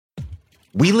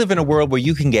We live in a world where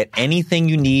you can get anything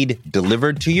you need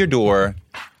delivered to your door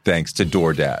thanks to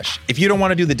DoorDash. If you don't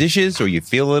want to do the dishes or you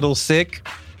feel a little sick,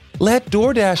 let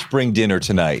DoorDash bring dinner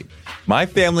tonight. My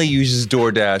family uses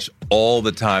DoorDash all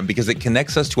the time because it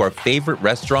connects us to our favorite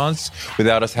restaurants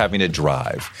without us having to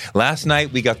drive. Last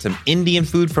night, we got some Indian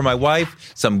food for my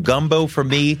wife, some gumbo for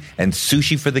me, and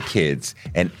sushi for the kids.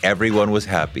 And everyone was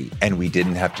happy, and we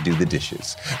didn't have to do the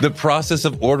dishes. The process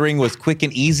of ordering was quick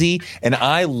and easy, and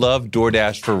I love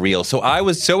DoorDash for real. So I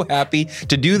was so happy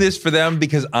to do this for them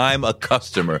because I'm a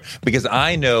customer, because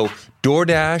I know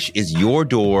DoorDash is your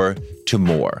door to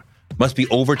more. Must be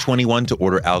over 21 to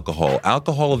order alcohol.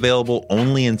 Alcohol available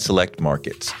only in select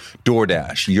markets.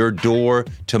 DoorDash, your door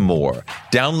to more.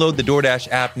 Download the DoorDash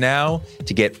app now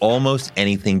to get almost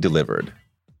anything delivered.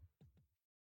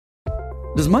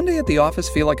 Does Monday at the office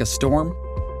feel like a storm?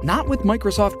 Not with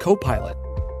Microsoft Copilot.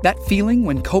 That feeling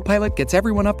when Copilot gets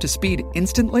everyone up to speed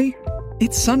instantly?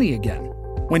 It's sunny again.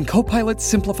 When Copilot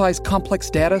simplifies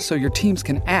complex data so your teams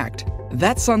can act,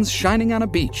 that sun's shining on a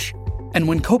beach. And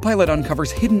when Copilot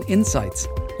uncovers hidden insights,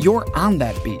 you're on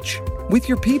that beach with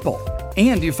your people,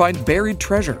 and you find buried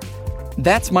treasure.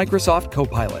 That's Microsoft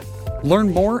Copilot.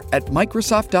 Learn more at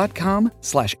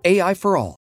Microsoft.com/AI for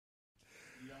all.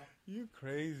 You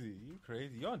crazy.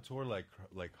 You're on tour like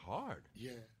hard.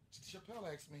 Yeah. Chappelle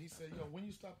asked me, he said, when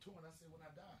you stop touring? I said, when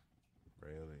I die.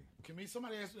 Really?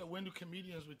 Somebody asked me, when do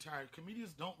comedians retire?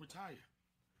 Comedians don't retire.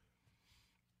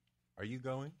 Are you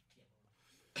going?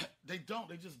 They don't.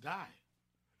 They just die.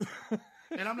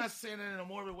 And I'm not saying that in a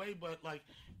morbid way, but like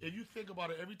if you think about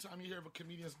it, every time you hear of a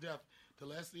comedian's death, the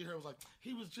last thing you heard was like,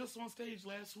 he was just on stage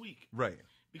last week. Right.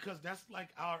 Because that's like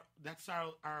our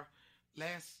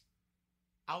last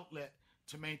outlet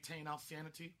to maintain our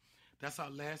sanity. That's our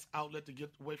last outlet to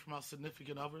get away from our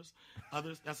significant others.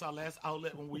 That's our last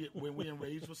outlet when we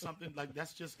enraged with something. Like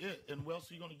that's just it. And where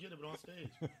else are you gonna get it but on stage?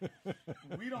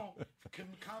 We don't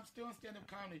still in stand-up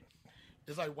comedy.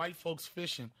 It's like white folks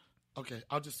fishing. Okay,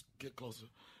 I'll just get closer.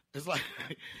 It's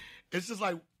just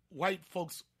like white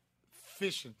folks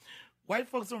fishing. White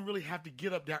folks don't really have to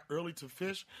get up that early to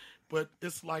fish, but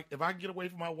it's like if I get away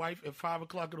from my wife at 5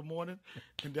 o'clock in the morning,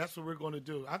 and that's what we're going to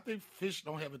do. I think fish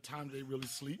don't have a time they really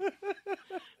sleep,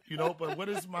 But what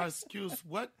is my excuse?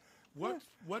 What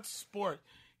sport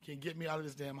can get me out of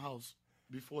this damn house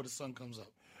before the sun comes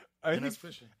up? That's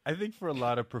fishing. I think for a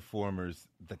lot of performers,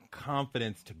 the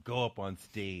confidence to go up on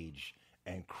stage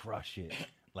and crush it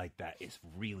like that is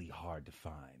really hard to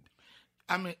find.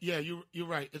 I mean, yeah, you're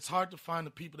right. It's hard to find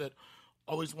the people that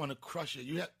always want to crush it.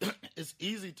 It's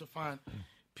easy to find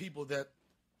people that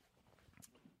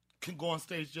can go on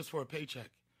stage just for a paycheck.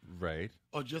 Right.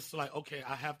 Or just like, okay,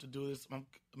 I have to do this.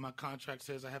 My contract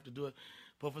says I have to do it.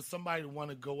 But for somebody to want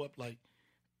to go up like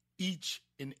each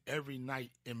and every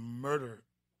night and murder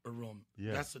a room,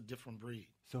 that's a different breed.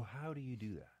 So how do you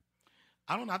do that?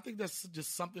 I don't know. I think that's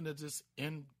just something that's just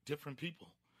in different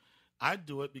people. I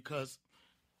do it because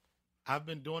I've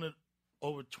been doing it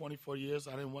over 24 years.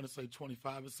 I didn't want to say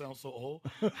 25. It sounds so old.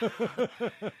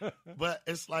 But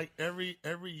it's like every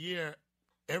year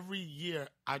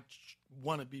I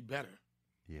want to be better.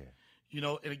 Yeah.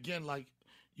 And again, like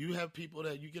you have people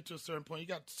that you get to a certain point. You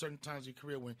got certain times in your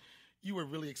career when you were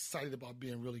really excited about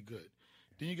being really good.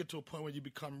 Then you get to a point where you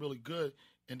become really good,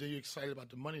 and then you're excited about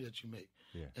the money that you make.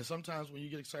 Yeah. And sometimes when you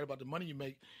get excited about the money you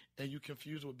make and you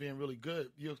confuse it with being really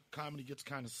good, your comedy gets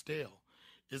kind of stale.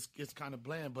 It's kind of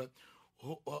bland. But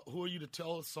who are you to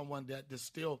tell someone that they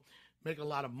still make a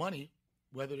lot of money,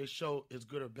 whether their show is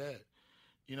good or bad?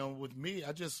 With me,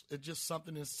 it's just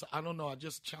something that's, I don't know, I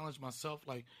just challenge myself.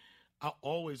 Like, I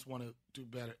always want to do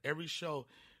better. Every show,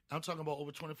 I'm talking about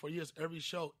over 24 years, every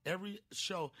show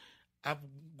I've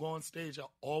gone on stage, I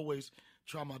always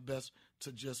try my best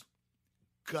to just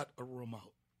gut a room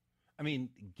out. I mean,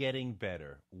 getting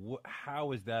better.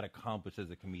 How is that accomplished as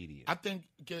a comedian? I think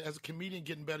as a comedian,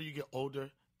 getting better, you get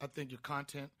older. I think your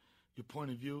content, your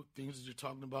point of view, things that you're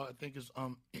talking about, I think it's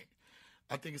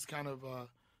kind of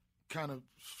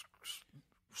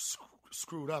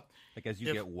screwed up. Like as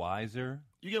you get wiser?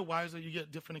 You get wiser, you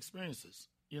get different experiences.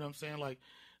 You know what I'm saying? Like,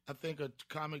 I think a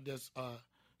comic that's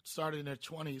started in their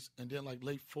 20s and then like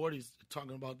late 40s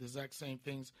talking about the exact same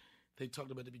things they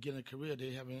talked about at the beginning of their career,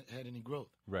 they haven't had any growth.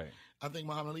 Right. I think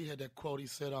Muhammad Ali had that quote. He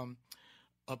said,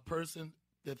 a person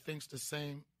that thinks the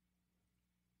same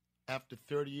after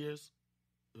 30 years,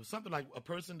 it was something like a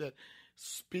person that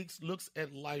looks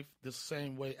at life the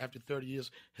same way after 30 years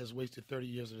has wasted 30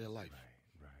 years of their life.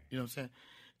 Right. You know what I'm saying?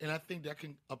 And I think that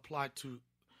can apply to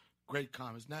great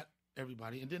comics, not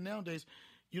everybody. And then nowadays,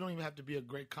 you don't even have to be a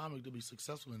great comic to be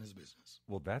successful in this business.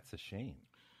 Well, that's a shame.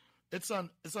 it's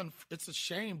a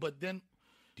shame. But then,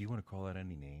 do you want to call out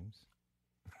any names?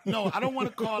 No, I don't want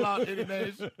to call out any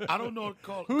names. I don't know.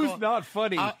 Who's not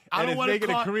funny I and is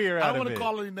making a career out of it? I don't want to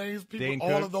call any names. People, Dane all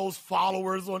Cook? of those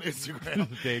followers on Instagram.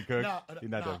 Dane Cook.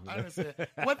 No, I understand.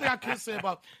 One thing I can say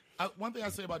about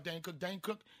Dane Cook. Dane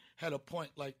Cook had a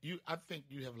point. Like I think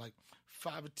you have like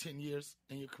 5 or 10 years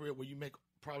in your career where you make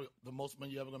probably the most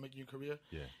money you're ever gonna make in your career.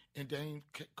 Yeah. And Dane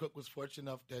Cook was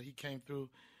fortunate enough that he came through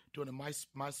during the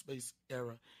MySpace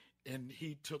era, and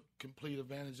he took complete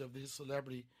advantage of his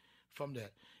celebrity from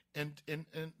that. And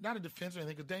not a defense or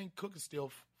anything, because Dane Cook is still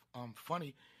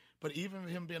funny, but even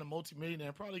him being a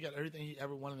multimillionaire, probably got everything he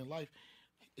ever wanted in life.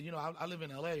 You know, I live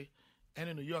in L.A. and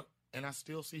in New York, and I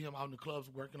still see him out in the clubs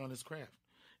working on his craft.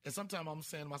 And sometimes I'm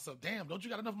saying to myself, damn, don't you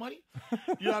got enough money?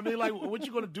 You know what I mean? Like, what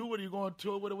you going to do? What are you going to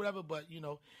tour with or whatever? But, you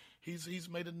know, he's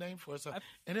made a name for himself.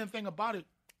 And then the thing about it,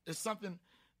 it's something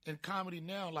in comedy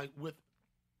now, like with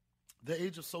the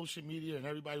age of social media and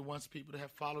everybody wants people to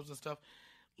have followers and stuff,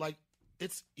 like,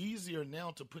 it's easier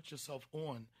now to put yourself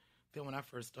on than when I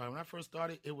first started. When I first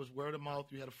started, it was word of mouth.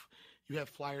 You had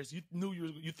flyers. You knew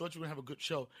you thought you were gonna have a good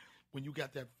show when you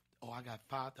got that. Oh, I got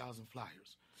 5,000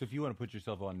 flyers. So if you want to put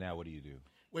yourself on now, what do you do?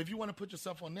 Well, if you want to put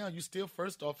yourself on now, you still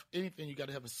first off anything you got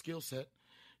to have a skill set.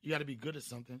 You got to be good at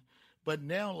something. But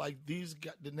now, like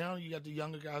now you got the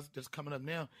younger guys that's coming up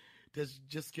now that's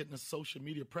just getting a social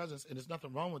media presence, and there's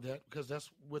nothing wrong with that because that's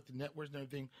with the networks and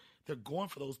everything. They're going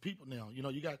for those people now. You know,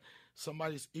 you got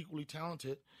somebody that's equally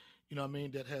talented, you know what I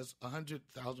mean, that has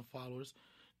 100,000 followers,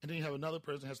 and then you have another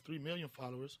person that has 3 million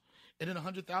followers, and then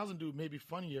 100,000 dude may be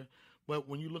funnier, but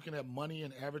when you're looking at money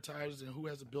and advertisers and who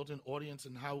has a built-in audience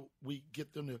and how we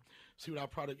get them to see what our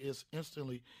product is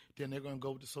instantly, then they're going to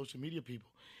go with the social media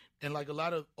people. And like a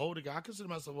lot of older guys, I consider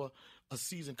myself a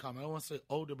seasoned comic. I don't want to say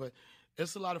older, but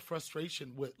it's a lot of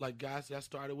frustration with like guys that I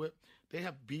started with. They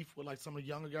have beef with like some of the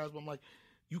younger guys, but I'm like,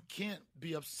 you can't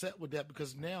be upset with that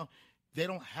because now they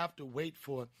don't have to wait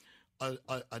for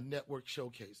a network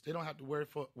showcase. They don't have to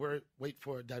wait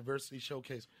for a diversity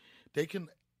showcase. They can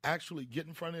actually get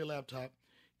in front of their laptop,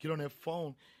 get on their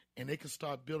phone, and they can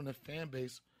start building a fan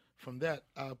base from that.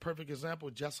 Perfect example,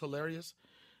 Jess Hilarious.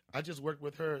 I just worked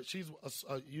with her. She's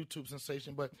a YouTube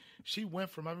sensation, but she went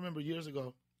from, I remember years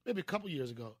ago, maybe a couple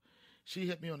years ago, she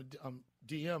hit me on a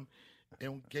DM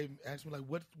and asked me like,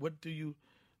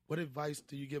 what advice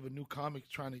do you give a new comic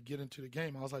trying to get into the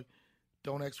game? I was like,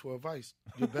 don't ask for advice.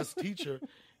 Your best teacher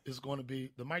is going to be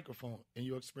the microphone and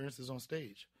your experiences on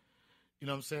stage. You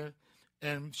know what I'm saying?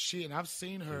 And I've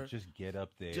seen her just get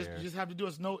up there. You just have to do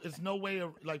it. It's no way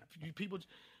of like people.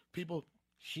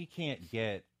 She can't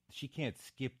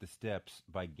skip the steps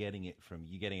by getting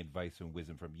advice and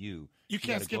wisdom from you. You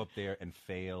can't go up there and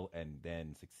fail and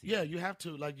then succeed. Yeah, you have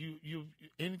to. Like you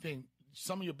anything.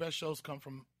 Some of your best shows come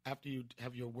from after you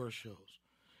have your worst shows.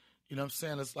 You know what I'm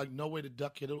saying? It's like no way to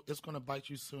duck it. It's going to bite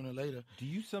you sooner or later. Do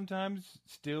you sometimes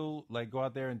still like go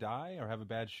out there and die or have a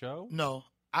bad show? No,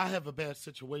 I have a bad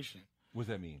situation. What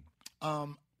does that mean?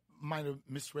 Might have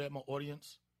misread my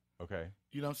audience. Okay.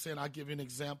 You know what I'm saying? I'll give you an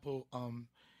example.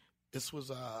 This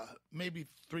was maybe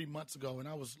 3 months ago, and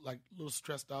I was like a little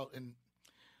stressed out and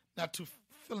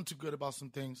feeling too good about some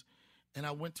things. And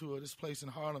I went to this place in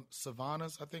Harlem,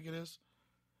 Savannah's, I think it is,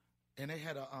 and they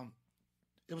had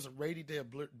it was a rainy day,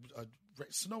 a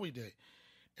snowy day,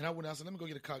 and I went out and said, let me go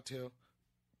get a cocktail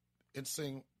and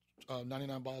sing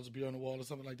 99 Bottles of Beer on the Wall or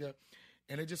something like that.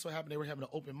 And it just so happened they were having an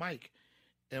open mic,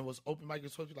 and was supposed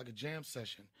to be like a jam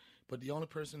session, but the only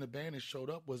person in the band that showed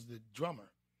up was the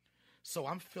drummer. So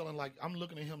I'm feeling like, I'm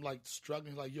looking at him like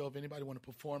struggling, like, yo, if anybody want to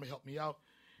perform and help me out.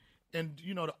 And,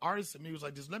 you know, the artist in me was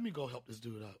like, just let me go help this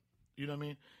dude up. You know what I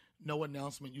mean? No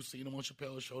announcement. You seen him on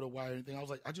Chappelle's show, The Wire, or anything. I was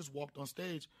like, I just walked on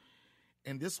stage.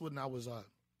 And this when I was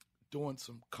doing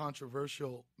some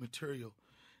controversial material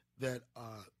that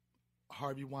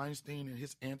Harvey Weinstein and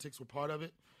his antics were part of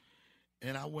it.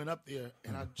 And I went up there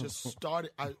and I just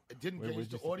started. I didn't gauge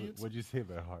the audience. What'd you say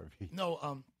about Harvey?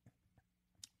 No,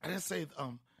 I didn't say.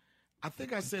 I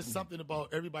think I said something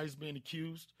about everybody's being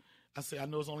accused. I said I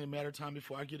know it's only a matter of time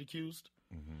before I get accused.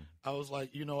 Mm-hmm. I was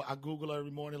like, you know, I Google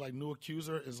every morning like new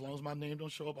accuser. As long as my name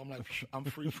don't show up, I'm like, I'm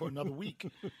free for another week.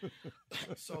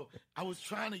 So I was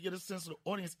trying to get a sense of the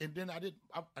audience, and then I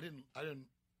didn't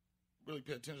really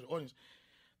pay attention to the audience.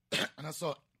 And I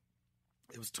saw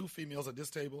it was 2 females at this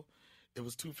table. It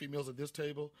was 2 females at this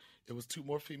table. It was 2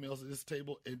 more females at this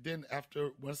table. And then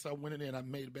once I went in there and I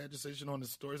made a bad decision on the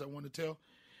stories I wanted to tell,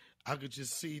 I could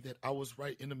just see that I was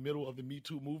right in the middle of the Me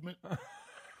Too movement.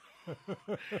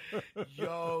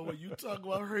 Yo, when you talk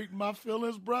about hurting my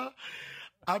feelings, bro,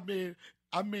 I mean,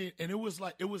 I mean, and it was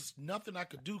nothing I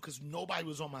could do because nobody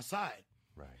was on my side.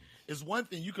 Right. It's one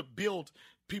thing you could build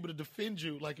people to defend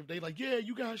you, like if they like, yeah,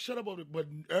 you guys shut up over it, but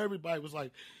everybody was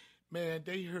like, man,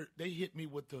 they hit me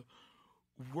with the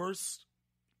worst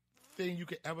thing you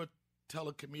could ever tell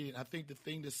a comedian. I think the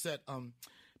thing that set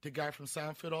the guy from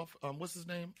Seinfeld off, what's his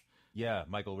name? Yeah,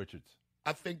 Michael Richards.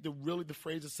 I think the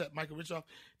phrase that set Michael Richards off,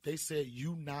 they said,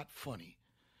 "You not funny."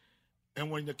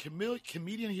 And when the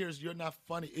comedian hears "you're not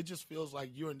funny," it just feels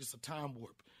like you're in just a time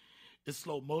warp. It's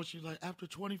slow motion. You're like, after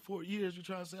 24 years, you're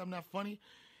trying to say I'm not funny,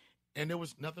 and there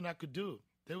was nothing I could do.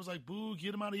 They was like, "Boo,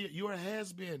 get him out of here. You're a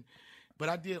has-been." But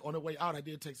I did, on the way out, I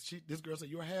did text. This girl said,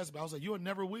 "You're a has-been." I was like, "You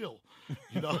never will,"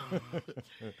 you know.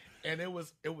 And it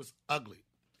was ugly.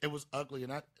 It was ugly,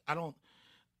 and I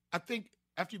think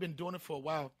after you've been doing it for a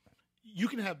while, you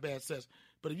can have bad sets,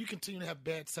 but if you continue to have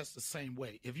bad sets the same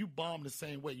way, if you bomb the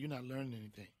same way, you're not learning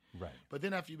anything. Right. But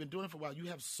then after you've been doing it for a while, you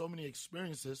have so many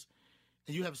experiences,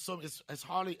 and you have it's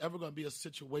hardly ever going to be a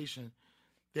situation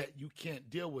that you can't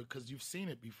deal with because you've seen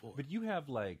it before. But you have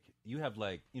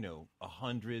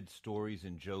 100 stories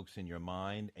and jokes in your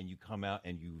mind, and you come out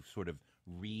and you sort of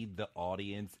read the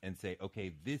audience and say,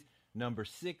 okay, this number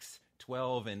 6,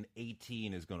 12, and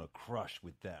 18 is going to crush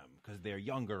with them because they're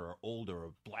younger or older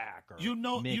or black or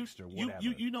mixed or whatever.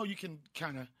 You can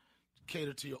kind of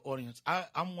cater to your audience.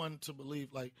 I'm one to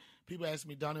believe, like, people ask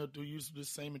me, Donnell, do you use the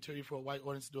same material for a white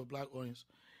audience to a black audience?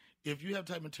 If you have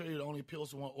type of material that only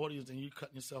appeals to one audience, then you're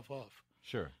cutting yourself off.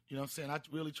 Sure. You know what I'm saying? I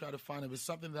really try to find if it's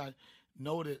something that I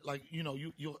know that, like, you'll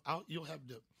have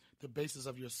the basis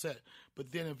of your set.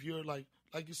 But then if you're like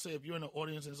you say, if you're in an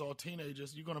audience and it's all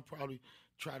teenagers, you're going to probably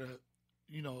try to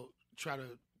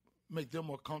make them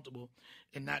more comfortable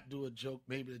and not do a joke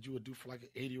maybe that you would do for like an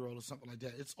 80-year-old or something like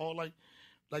that. It's all like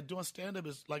doing stand-up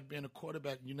is like being a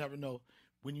quarterback. You never know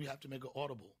when you have to make an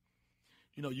audible.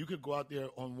 You know, you could go out there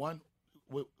on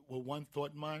with one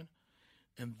thought in mind,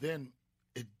 and then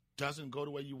it doesn't go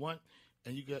the way you want,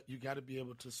 and you got to be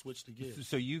able to switch the gears.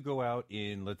 So you go out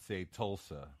in, let's say,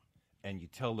 Tulsa, and you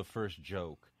tell the first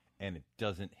joke, and it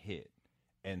doesn't hit.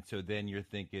 And so then you're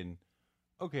thinking,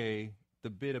 okay, the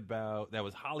bit about that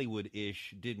was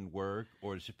Hollywood-ish didn't work,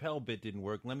 or the Chappelle bit didn't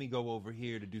work. Let me go over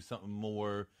here to do something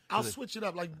more. I'll switch it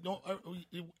up. Like,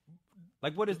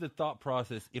 what is the thought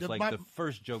process if the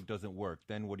first joke doesn't work?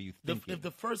 Then what are you thinking? If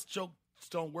the first joke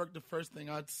don't work, the first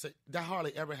thing I'd say, that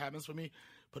hardly ever happens for me,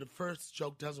 but the first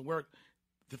joke doesn't work.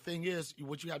 The thing is,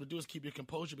 what you have to do is keep your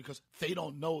composure because they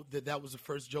don't know that was the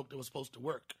first joke that was supposed to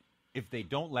work. If they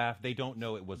don't laugh, they don't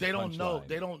know it was. They don't know.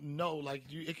 They don't know. Like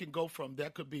it can go from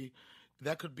that could be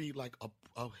like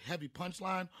a heavy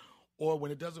punchline, or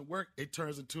when it doesn't work, it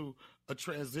turns into a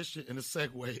transition and a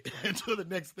segue into the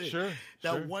next thing. Sure.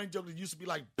 One joke that used to be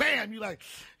like bam, you're like,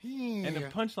 and the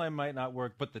punchline might not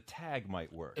work, but the tag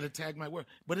might work. And the tag might work,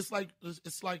 but it's like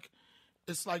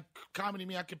comedy.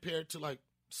 Me, I compare it to like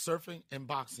surfing and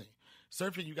boxing.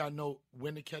 Surfing, you gotta know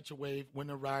when to catch a wave, when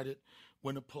to ride it,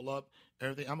 when to pull up,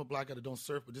 everything. I'm a black guy that don't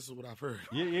surf, but this is what I've heard.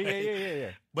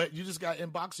 Yeah. But you just got, in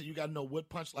boxing, you got to know what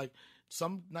punch. Like,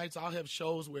 some nights I'll have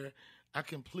shows where I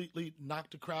completely knock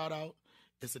the crowd out.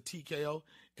 It's a TKO.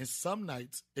 And some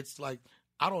nights, it's like,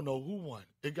 I don't know who won.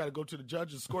 It got to go to the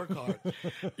judge's scorecard.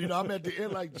 I'm at the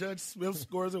end like Judge Smith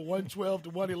scores at 112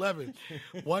 to 111,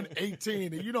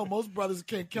 118. And most brothers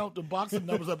can't count the boxing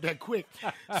numbers up that quick.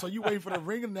 So you wait for the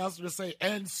ring announcer to say,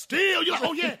 and still, you're like,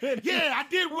 oh, yeah, I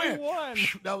did win. Who won?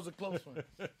 That was a close one.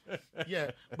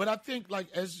 Yeah. But I think, like,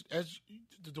 as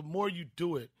the more you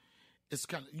do it, it's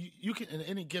kind of, you can, in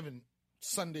any given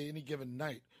Sunday, any given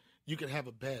night, you can have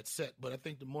a bad set. But I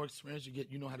think the more experience you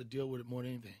get, you know how to deal with it more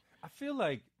than anything. I feel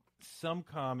like some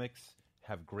comics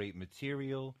have great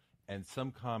material and some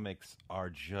comics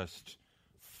are just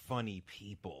funny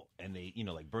people, and they,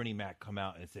 like Bernie Mac come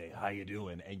out and say, how you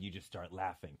doing? And you just start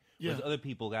laughing. Yeah. Whereas other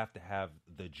people have to have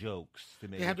the jokes to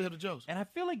make. They have to have the jokes. And I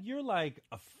feel like you're like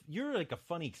a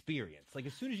funny experience. Like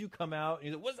as soon as you come out,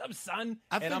 you're like, what's up, son?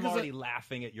 And I'm already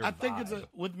laughing at your vibe.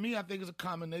 With me, I think it's a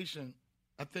combination.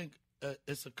 I think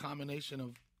it's a combination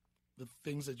of the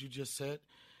things that you just said.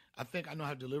 I think I know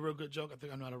how to deliver a good joke. I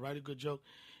think I know how to write a good joke.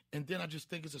 And then I just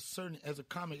think as a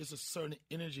comic, it's a certain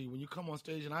energy. When you come on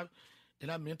stage,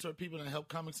 and I mentor people and I help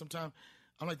comics sometimes,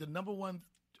 I'm like, the number one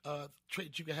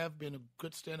trait you can have being a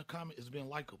good stand-up comic is being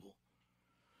likable.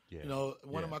 Yeah.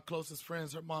 One of my closest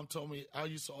friends, her mom told me I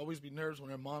used to always be nervous when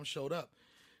her mom showed up.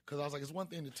 Because I was like, it's one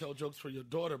thing to tell jokes for your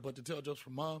daughter, but to tell jokes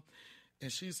for mom.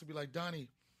 And she used to be like, Donnie,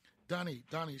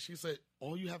 she said,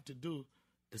 all you have to do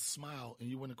is smile and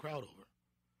you win the crowd over.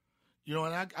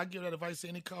 And I give that advice to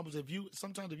any comics.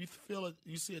 Sometimes if you feel it,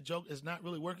 you see a joke is not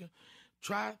really working,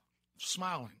 try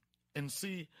smiling and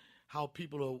see how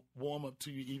people will warm up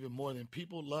to you even more. Than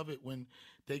people love it when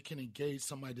they can engage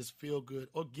somebody that's feel good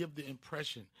or give the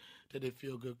impression that they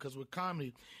feel good. Because with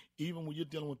comedy, even when you're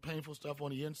dealing with painful stuff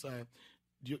on the inside,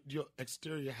 your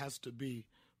exterior has to be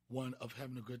one of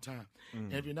having a good time.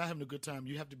 And if you're not having a good time,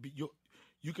 you have to be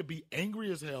you could be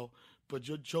angry as hell, but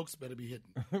your jokes better be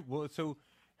hitting. Well, so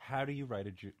how do you write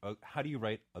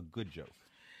a good joke?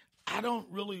 I don't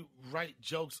really write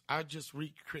jokes. I just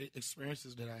recreate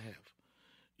experiences that I have.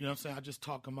 You know what I'm saying? I just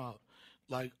talk them out.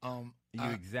 Like, Are you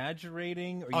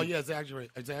exaggerating? Or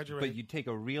exaggerate. But you take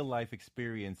a real life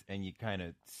experience and you kind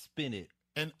of spin it.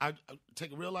 And I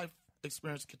take a real life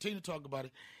experience, continue to talk about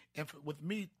it, and with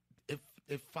me,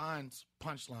 it finds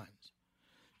punchlines.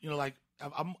 You know, like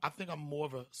I think I'm more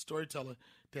of a storyteller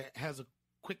that has a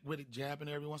quick-witted jab in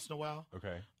there every once in a while.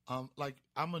 Okay. Like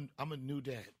I'm a new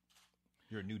dad.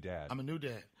 You're a new dad. I'm a new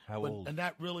dad. How old? And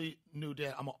not really new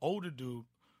dad. I'm an older dude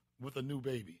with a new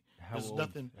baby. How There's old?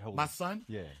 nothing. How old? My son,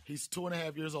 Yeah. he's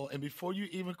 2.5 years old. And before you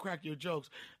even crack your jokes,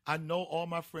 I know all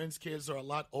my friends' kids are a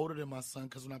lot older than my son,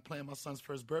 because when I planned my son's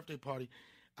first birthday party,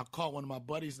 I called one of my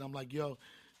buddies and I'm like, yo,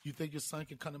 you think your son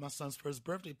can come to my son's first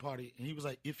birthday party? And he was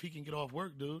like, if he can get off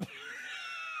work, dude.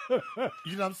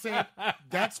 You know what I'm saying?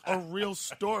 That's a real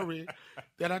story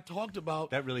that I talked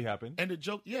about. That really happened? And the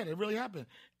joke, yeah, it really happened.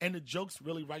 And the jokes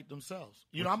really write themselves.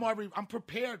 You know, I'm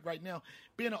prepared right now.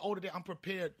 Being an older dad, I'm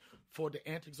prepared for the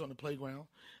antics on the playground.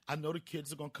 I know the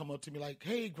kids are going to come up to me like,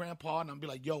 hey, Grandpa. And I'm be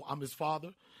like, yo, I'm his father.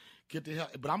 Get the hell.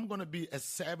 But I'm going to be as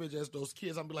savage as those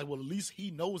kids. I'm be like, well, at least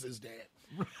he knows his dad.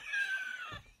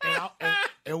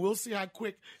 And we'll see how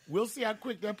quick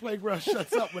that playground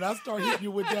shuts up when I start hitting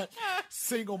you with that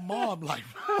single mom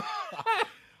life.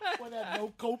 For that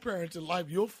no co-parenting life,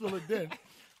 you'll feel it then.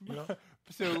 You know?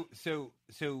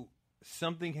 So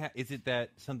something is it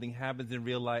that something happens in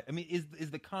real life? I mean,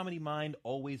 is the comedy mind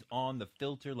always on the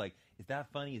filter? Like, is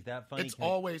that funny? Is that funny? It's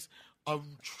always a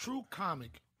true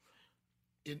comic.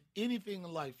 In anything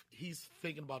in life, he's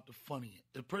thinking about the funny.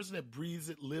 The person that breathes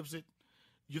it, lives it,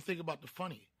 you think about the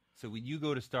funny. So when you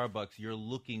go to Starbucks, you're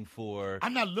looking for.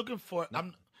 I'm not looking for it.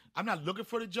 I'm not looking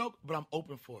for the joke, but I'm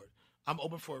open for it. I'm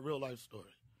open for a real life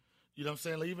story. You know what I'm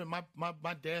saying? Like even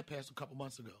my dad passed a couple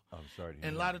months ago. I'm sorry to hear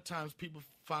And a that. lot of times people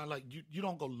find like you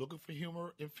don't go looking for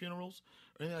humor in funerals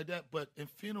or anything like that. But in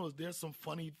funerals, there's some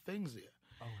funny things there.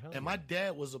 Oh, hell And my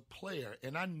dad was a player,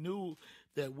 and I knew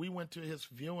that we went to his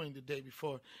viewing the day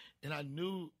before, and I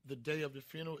knew the day of the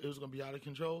funeral it was going to be out of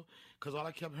control, because all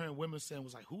I kept hearing women saying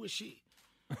was like, who is she?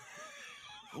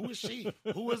 Who is she?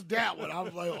 Who is that one? I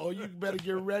was like, oh, you better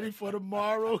get ready for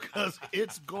tomorrow, because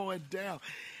it's going down.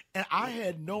 And I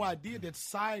had no idea that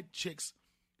side chicks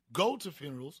go to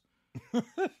funerals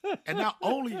and not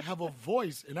only have a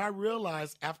voice. And I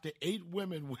realized after 8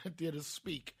 women went there to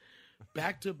speak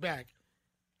back to back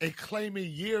and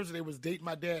claiming years they was dating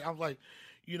my dad, I was like,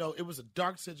 you know, it was a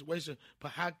dark situation,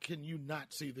 but how can you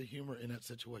not see the humor in that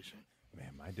situation?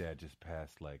 Man, my dad just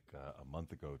passed like a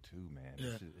month ago too, man.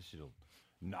 Yeah. This shit'll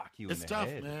knock you It's in the tough,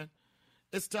 head. man.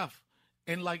 It's tough.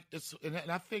 And like and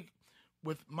I think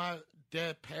with my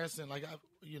dad passing, like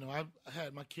I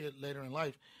had my kid later in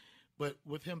life, but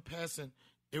with him passing,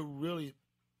 it really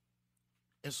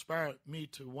inspired me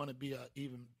to want to be an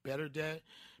even better dad,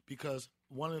 because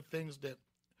one of the things that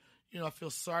I feel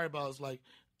sorry about is like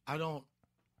I don't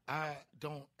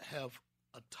have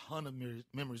a ton of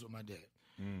memories with my dad.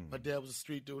 My dad was a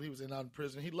street dude. He was out in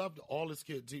prison. He loved all his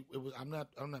kids. I'm not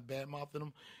bad mouthing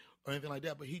him or anything like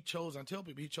that. But I tell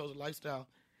people he chose a lifestyle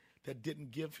that didn't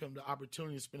give him the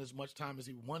opportunity to spend as much time as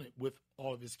he wanted with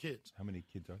all of his kids. How many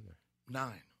kids are there?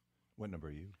 9. What number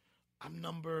are you? I'm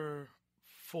number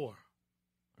 4.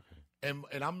 Okay.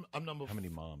 And I'm number. How many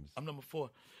moms? I'm number 4.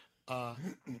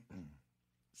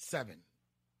 7.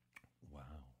 Wow.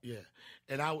 Yeah.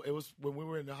 And it was when we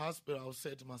were in the hospital, I was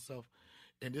saying to myself,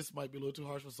 and this might be a little too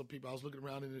harsh for some people, I was looking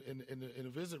around in the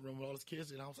visit room with all his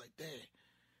kids, and I was like, dang,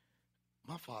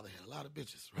 my father had a lot of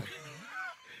bitches, right?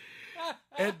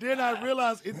 And then I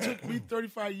realized it took me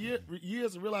 35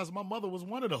 years to realize my mother was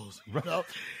one of those, you know?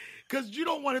 Because you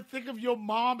don't want to think of your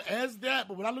mom as that.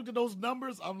 But when I looked at those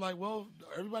numbers, I'm like, well,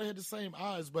 everybody had the same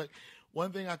eyes. But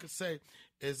one thing I could say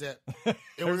is that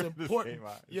it was important.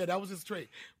 Yeah, that was his trait.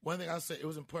 One thing I say, it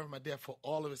was important for my dad for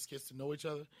all of his kids to know each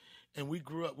other. And we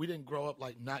didn't grow up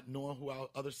like not knowing who our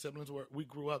other siblings were. We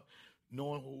grew up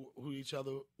knowing who each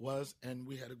other was, and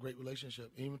we had a great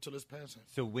relationship, even till his passing.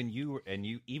 So when you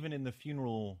even in the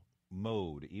funeral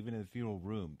mode, even in the funeral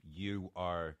room, you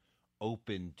are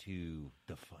open to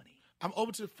the funny. I'm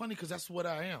open to the funny because that's what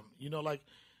I am. You know, like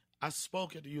I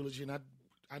spoke at the eulogy, and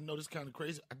I know this kind of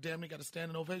crazy. I damn near got a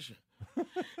standing ovation.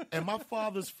 And my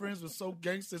father's friends were so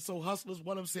gangster, so hustlers.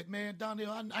 One of them said, man,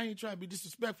 Donnell, I ain't trying to be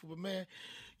disrespectful, but man,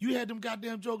 you had them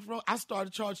goddamn jokes wrong. I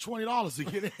started to charge $20 to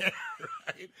get in.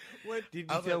 Right? What did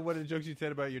you tell? One of the jokes you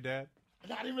said about your dad?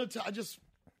 I didn't really tell.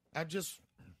 I just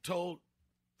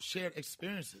shared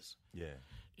experiences. Yeah.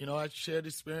 You know, I shared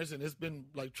experience, and it's been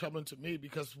like troubling to me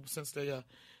because since they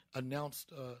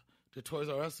announced the Toys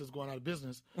R Us is going out of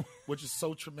business, which is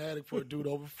so traumatic for a dude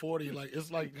over 40. Like,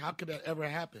 it's like, how could that ever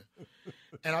happen?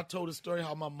 And I told a story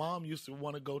how my mom used to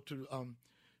want to go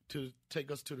to take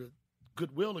us to the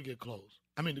Goodwill to get clothes.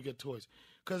 To get toys.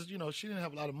 Because, you know, she didn't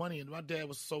have a lot of money, and my dad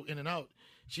was so in and out,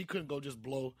 she couldn't go just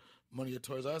blow money at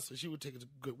Toys R Us, so she would take us to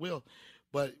Goodwill.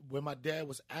 But when my dad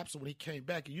was absent, when he came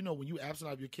back, and you know when you absent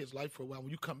out of your kid's life for a while,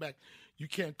 when you come back, you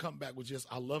can't come back with just,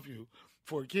 I love you.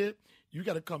 For a kid, you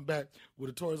got to come back with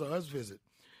a Toys R Us visit.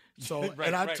 So,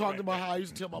 I talked about how I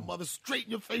used to tell my mother, straighten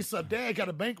your face up. Dad got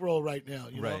a bankroll right now,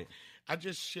 you know. I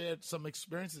just shared some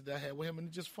experiences that I had with him, and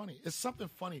it's just funny. It's something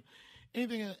funny.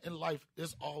 Anything in life,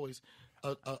 there's always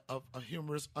a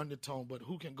humorous undertone, but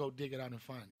who can go dig it out and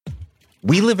find it?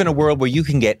 We live in a world where you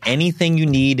can get anything you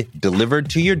need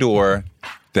delivered to your door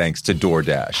thanks to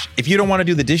DoorDash. If you don't want to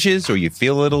do the dishes or you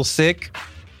feel a little sick,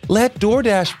 let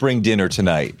DoorDash bring dinner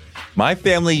tonight. My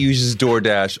family uses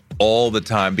DoorDash all the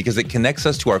time because it connects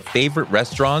us to our favorite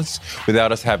restaurants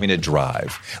without us having to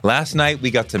drive. Last night, we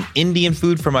got some Indian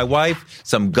food for my wife,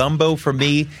 some gumbo for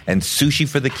me, and sushi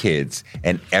for the kids.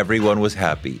 And everyone was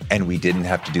happy, and we didn't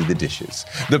have to do the dishes.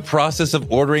 The process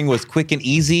of ordering was quick and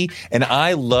easy, and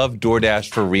I love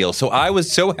DoorDash for real. So I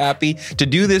was so happy to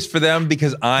do this for them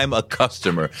because I'm a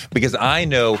customer, because I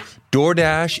know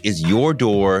DoorDash is your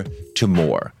door to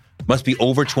more. Must be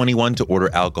over 21 to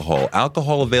order alcohol.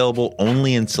 Alcohol available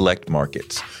only in select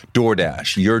markets.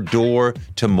 DoorDash, your door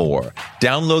to more.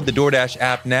 Download the DoorDash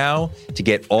app now to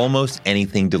get almost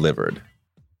anything delivered.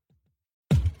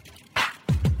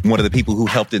 One of the people who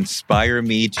helped inspire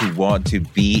me to want to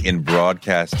be in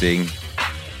broadcasting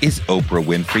is Oprah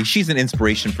Winfrey. She's an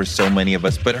inspiration for so many of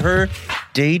us, but her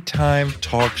daytime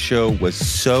talk show was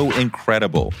so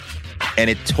incredible.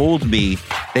 And it told me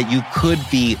that you could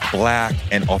be Black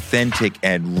and authentic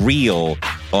and real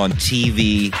on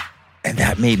TV, and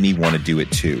that made me want to do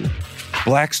it too.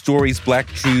 Black Stories, Black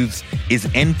Truths is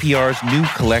NPR's new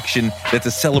collection that's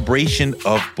a celebration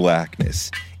of Blackness.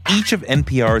 Each of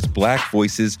NPR's Black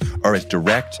voices are as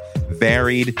direct,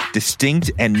 varied,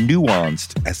 distinct, and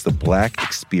nuanced as the Black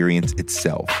experience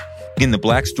itself. In the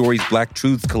Black Stories, Black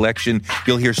Truths collection,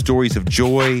 you'll hear stories of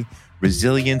joy,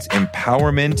 resilience,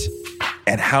 empowerment,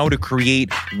 and how to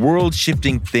create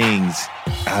world-shifting things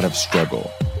out of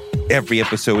struggle. Every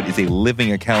episode is a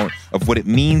living account of what it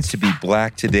means to be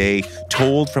Black today,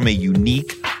 told from a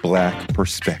unique Black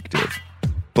perspective.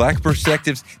 Black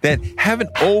perspectives that haven't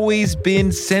always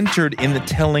been centered in the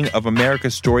telling of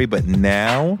America's story, but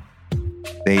now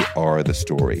they are the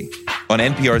story. On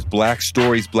NPR's Black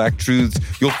Stories, Black Truths,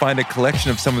 you'll find a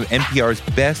collection of some of NPR's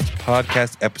best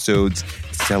podcast episodes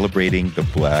celebrating the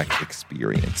Black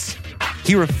experience.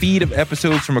 Hear a feed of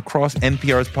episodes from across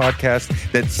NPR's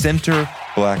podcasts that center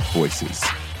Black voices.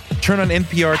 Turn on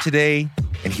NPR today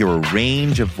and hear a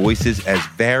range of voices as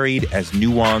varied, as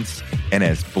nuanced, and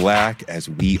as Black as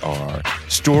we are.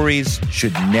 Stories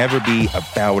should never be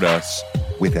about us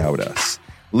without us.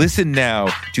 Listen now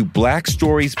to Black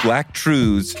Stories, Black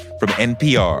Truths from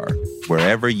NPR,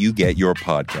 wherever you get your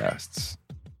podcasts.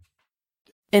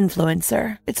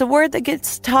 Influencer. It's a word that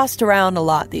gets tossed around a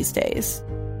lot these days.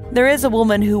 There is a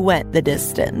woman who went the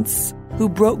distance, who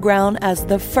broke ground as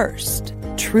the first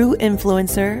true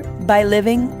influencer by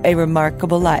living a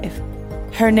remarkable life.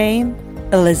 Her name,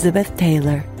 Elizabeth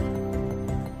Taylor.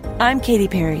 I'm Katy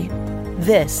Perry.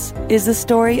 This is the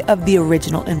story of the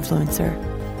original influencer.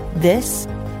 This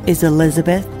is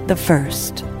Elizabeth the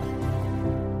First.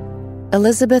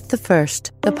 Elizabeth the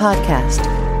First, the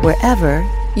podcast, wherever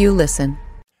you listen.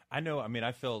 I know,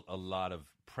 I felt a lot of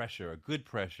pressure, a good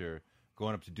pressure,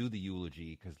 going up to do the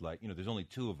eulogy because, there's only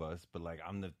two of us, but,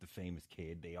 I'm the famous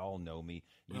kid. They all know me.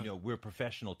 You know, we're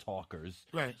professional talkers.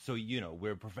 Right. So,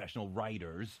 we're professional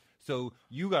writers. So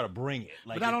you got to bring it.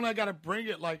 But not only I got to bring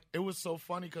it, it was so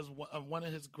funny because one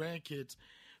of his grandkids,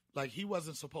 he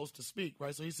wasn't supposed to speak,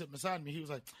 right? So he sat beside me. He was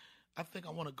like, I think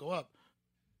I want to go up.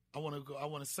 I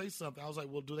want to say something. I was like,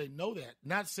 well, do they know that?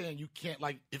 Not saying you can't,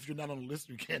 if you're not on the list,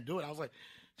 you can't do it. I was like,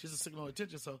 she's a signal of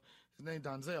attention. So his name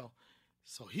Donnell.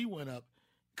 So he went up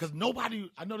because nobody,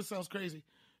 I know this sounds crazy,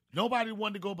 nobody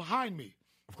wanted to go behind me.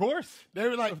 Of course. They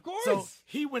were like, of course. So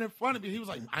he went in front of me. He was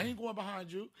like, I ain't going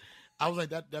behind you. I was like,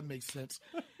 that makes sense.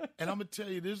 And I'm going to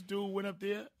tell you, this dude went up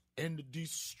there. and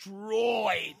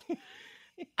destroyed.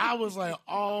 I was like,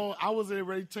 oh, I was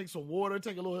ready to take some water,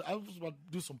 I was about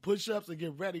to do some push-ups and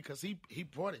get ready because he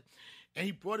brought it. And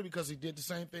he brought it because he did the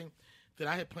same thing that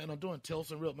I had planned on doing, tell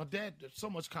some real. My dad did so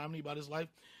much comedy about his life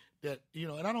that,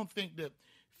 and I don't think that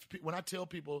when I tell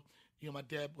people, my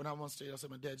dad, when I'm on stage, I say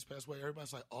my dad just passed away,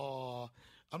 everybody's like, oh.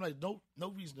 I'm like, no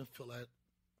reason to feel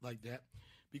like that.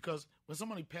 Because when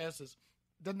somebody passes,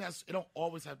 it don't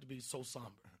always have to be so somber.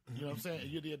 You know what I'm saying?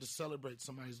 You're there to celebrate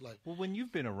somebody's life. Well, when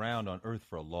you've been around on Earth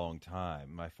for a long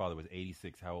time, my father was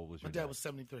 86. How old was your dad? My dad was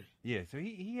 73. Yeah, so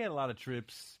he had a lot of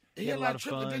trips. He had a lot of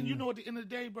trips. And then, at the end of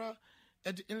the day, bro,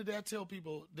 at the end of the day, I tell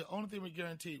people, the only thing we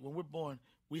guarantee, when we're born,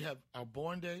 we have our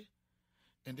born day,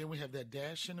 and then we have that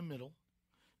dash in the middle,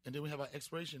 and then we have our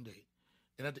expiration date.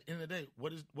 And at the end of the day,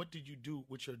 what did you do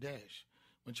with your dash?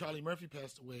 When Charlie Murphy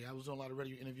passed away, I was on a lot of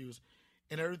radio interviews,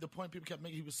 and the point people kept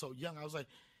making, he was so young. I was like,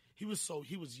 he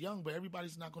was young, but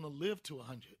everybody's not going to live to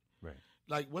 100. Right.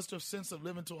 Like, what's the sense of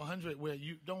living to 100 where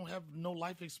you don't have no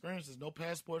life experiences, no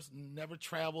passports, never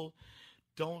travel,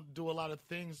 don't do a lot of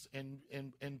things? And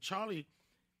Charlie,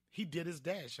 he did his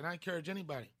dash, and I encourage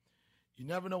anybody. You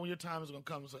never know when your time is going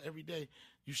to come, so every day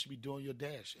you should be doing your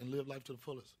dash and live life to the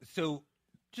fullest. So,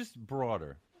 just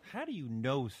broader, how do you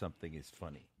know something is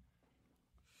funny?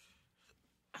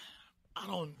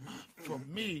 For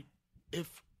me,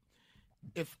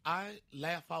 if I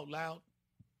laugh out loud,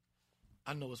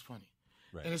 I know it's funny.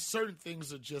 Right. And there's certain things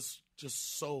that are just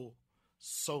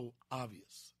so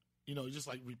obvious. Just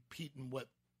like repeating what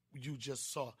you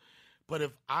just saw. But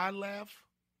if I laugh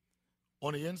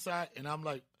on the inside and I'm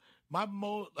like, my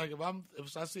mode, like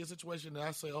if I see a situation and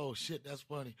I say, oh shit, that's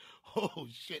funny. Oh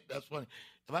shit, that's funny.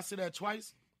 If I say that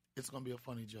twice, it's gonna be a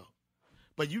funny joke.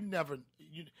 But you never,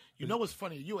 you know it's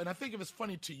funny to you. And I think if it's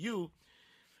funny to you,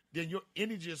 then your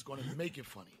energy is going to make it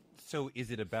funny. So is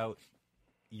it about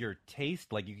your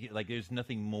taste? Like there's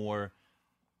nothing more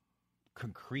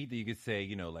concrete that you could say,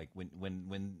 like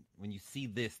when you see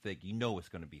this thing, it's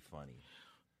going to be funny.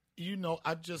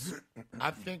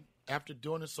 I think after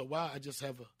doing this a while, I just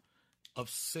have a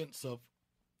sense of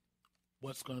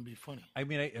what's going to be funny. I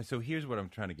mean, so here's what I'm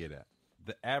trying to get at.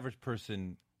 The average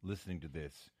person listening to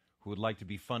this who would like to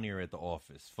be funnier at the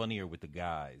office, funnier with the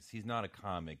guys. He's not a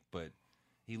comic, but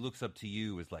he looks up to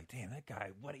you as like, damn, that guy,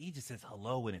 he just says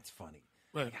hello and it's funny.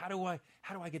 Right. Like, how do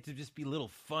I get to just be a little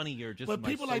funnier? Just but my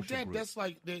people like that, group? that's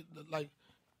like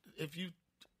if you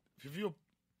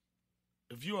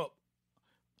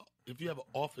have an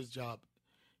office job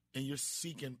and you're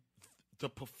seeking the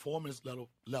performance level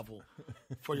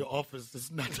for your office,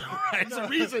 it's not the right.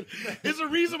 It's a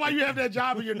reason why you have that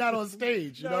job and you're not on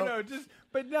stage. No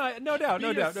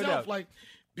doubt. Like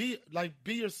be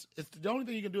yourself. It's the only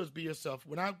thing you can do is be yourself.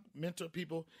 When I mentor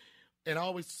people, and I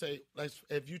always say, like,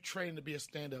 if you train to be a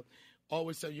stand-up,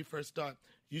 always say when you first start,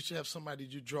 you should have somebody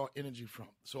you draw energy from.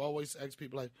 So I always ask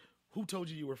people, like, who told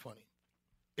you were funny?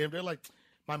 And if they're like,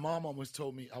 my mom always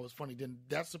told me I was funny, then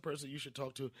that's the person you should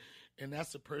talk to, and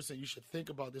that's the person you should think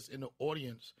about this in the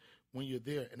audience when you're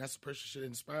there, and that's the person who should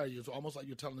inspire you. It's almost like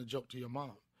you're telling a joke to your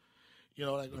mom.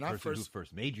 Like when I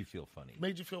first made you feel funny.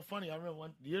 I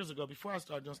remember years ago, before I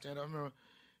started doing stand-up, I remember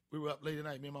we were up late at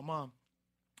night, me and my mom,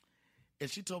 and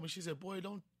she told me, she said, boy,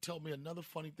 don't tell me another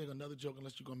funny thing, another joke,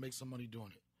 unless you're going to make some money doing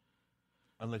it.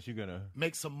 Unless you're going to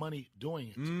make some money doing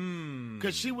it.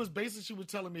 Because she was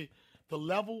telling me, the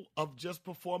level of just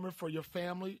performing for your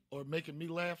family or making me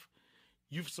laugh,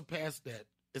 you've surpassed that.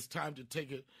 It's time to take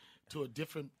it to a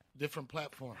different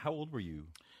platform. How old were you?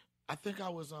 I think I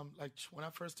was like when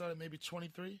I first started, maybe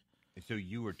 23. So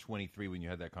you were 23 when you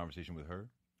had that conversation with her?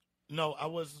 No, I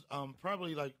was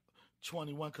probably like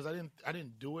 21 because I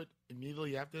didn't do it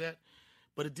immediately after that,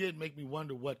 but it did make me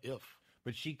wonder what if.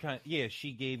 But she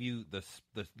she gave you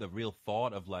the real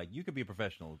thought of like, you could be a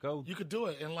professional. You could do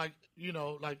it, and like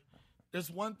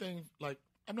there's one thing, like,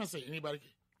 I'm not saying anybody can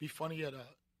be funny at a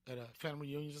family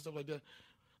reunions and stuff like that,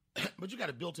 but you got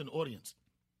a built-in audience.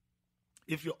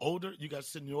 If you're older, you got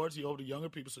seniority over the younger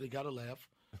people, so they got to laugh.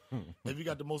 If you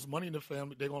got the most money in the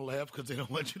family, they're going to laugh because they don't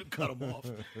want you to cut them off.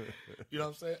 You know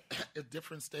what I'm saying? It's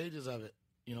different stages of it,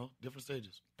 different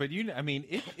stages. But,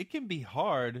 it can be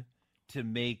hard to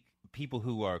make people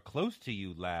who are close to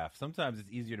you laugh. Sometimes it's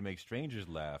easier to make strangers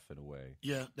laugh in a way.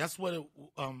 Yeah, that's what it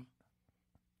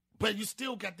but you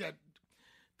still got that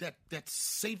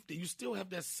safety. You still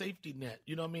have that safety net.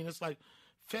 You know what I mean? It's like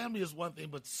family is one thing,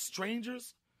 but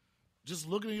strangers just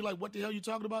looking at you like, what the hell are you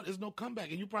talking about? There's no comeback,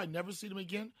 and you probably never see them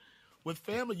again. With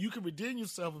family, you can redeem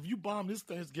yourself. If you bomb this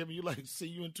Thanksgiving, you like, see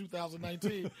you in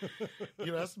 2019.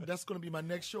 That's going to be my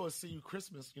next show is see you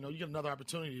Christmas. You get another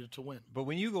opportunity to win. But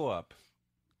when you go up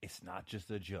it's not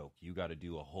just a joke. You got to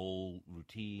do a whole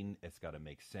routine. It's got to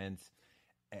make sense,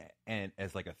 and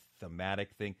as like a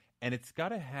thematic thing, and it's got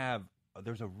to have.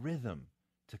 There's a rhythm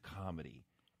to comedy,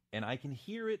 and I can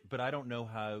hear it, but I don't know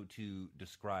how to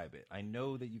describe it. I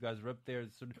know that you guys are up there.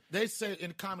 Sort of... They say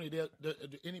in comedy,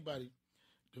 anybody,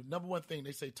 the number one thing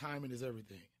they say, timing is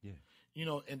everything. Yeah. You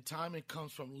know, and timing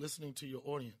comes from listening to your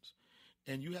audience,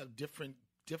 and you have different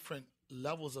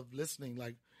levels of listening.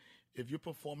 Like, if you're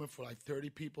performing for like 30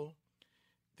 people,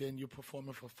 then you're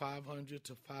performing for 500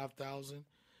 to 5,000.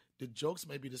 The jokes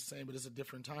may be the same, but it's a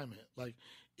different timing. Like,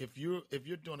 if you're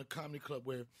doing a comedy club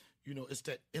where, you know, it's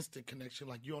that instant connection,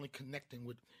 like you're only connecting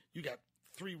with, you got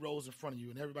 3 rows in front of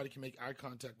you, and everybody can make eye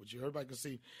contact with you. Everybody can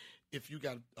see if you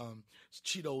got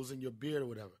Cheetos in your beard or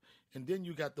whatever. And then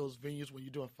you got those venues when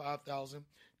you're doing 5,000,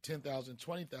 10,000,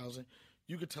 20,000.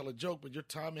 You could tell a joke, but your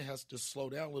timing has to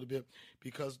slow down a little bit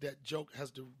because that joke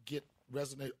has to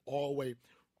resonate all the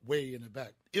way in the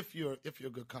back. If you're a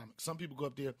good comic, some people go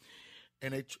up there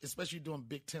and they, especially doing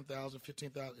big 10,000,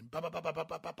 15,000, and bop, bop, bop, bop,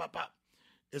 bop, bop, bop, bop.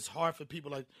 It's hard for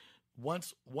people. Like,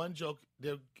 once one joke,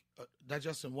 they're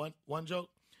digesting one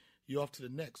joke, you're off to the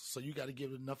next. So you got to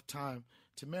give it enough time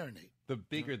to marinate. The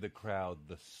bigger the crowd,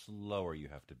 the slower you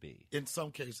have to be. In some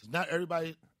cases, not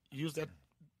everybody use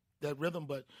that rhythm,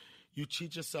 but you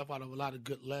cheat yourself out of a lot of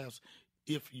good laughs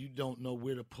if you don't know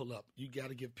where to pull up. You got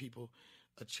to give people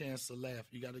a chance to laugh.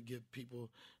 You got to give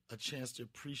people a chance to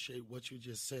appreciate what you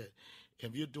just said.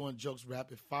 If you're doing jokes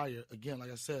rapid fire, again,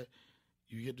 like I said,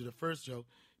 you get to the first joke,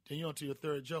 then you're on to your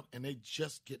third joke, and they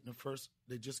just getting the first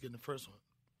one.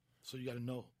 So you got to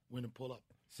know when to pull up.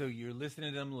 So you're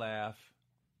listening to them laugh,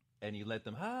 and you let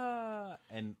them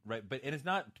and it's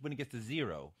not when it gets to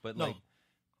 0, but No. like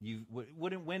you.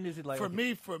 When is it like for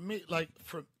me, it's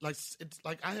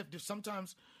like I have to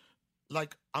sometimes,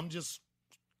 like I'm just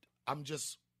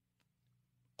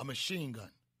a machine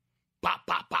gun. Bop,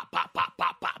 bop, bop, bop, bop,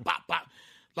 bop, bop, bop, bop.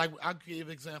 Like, I'll give you an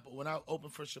example. When I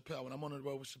open for Chappelle, when I'm on the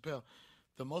road with Chappelle,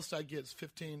 the most I get is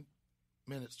 15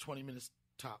 minutes, 20 minutes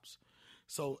tops.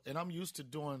 So, and I'm used to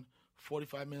doing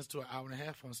 45 minutes to an hour and a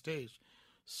half on stage.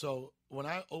 So when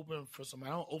I open for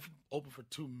somebody, I don't open for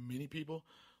too many people,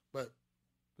 but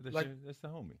that's the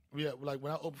homie. Yeah, like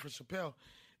when I open for Chappelle,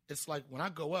 it's like when I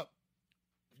go up,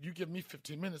 you give me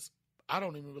 15 minutes, I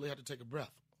don't even really have to take a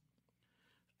breath.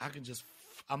 I can just,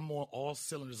 I'm on all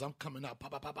cylinders. I'm coming out,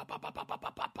 pop, pop, pop, pop, pop, pop, pop,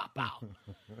 pop, pop, pop, pop.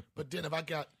 But then if I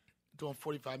got doing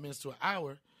 45 minutes to an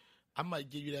hour, I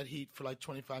might give you that heat for like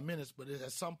 25 minutes, but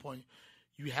at some point,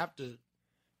 you have to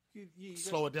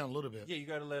slow it down a little bit. Yeah, you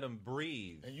got to let them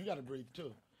breathe. And you got to breathe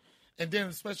too. And then,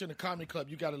 especially in the comedy club,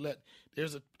 you got to let,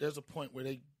 there's a point where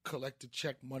they collect the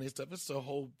check money and stuff. It's a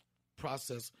whole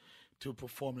process to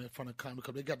perform in front of a comedy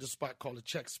club. They got this spot called the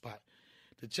check spot.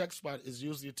 The check spot is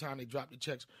usually the time they drop the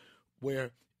checks where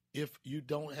if you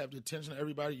don't have the attention of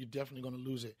everybody, you're definitely going to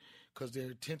lose it because their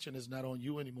attention is not on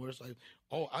you anymore. It's like,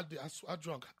 oh, I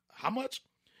drunk how much?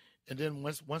 And then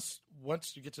once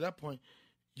you get to that point,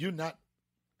 you're not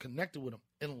connected with them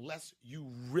unless you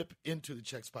rip into the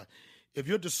check spot. If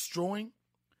you're destroying,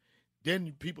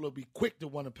 then people will be quick to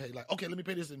want to pay. Like, okay, let me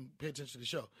pay this and pay attention to the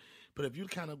show. But if you're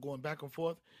kind of going back and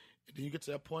forth, and then you get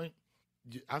to that point,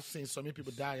 I've seen so many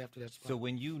people die after that spot. So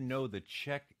when you know the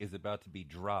check is about to be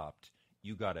dropped,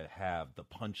 you got to have the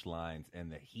punchlines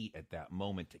and the heat at that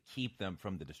moment to keep them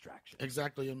from the distraction.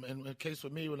 Exactly. And in the case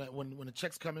with me, when the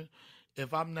check's coming,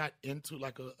 if I'm not into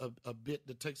like a bit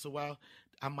that takes a while,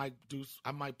 I might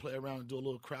play around and do a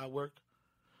little crowd work.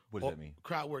 What does that mean?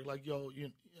 Crowd work, like,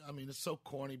 I mean, it's so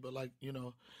corny, but like,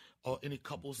 or any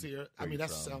couples here. I mean,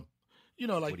 that's like,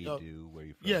 what do you do? Where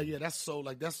you from? Yeah,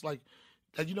 that's like,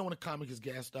 when a comic is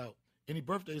gassed out, any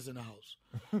birthdays in the house,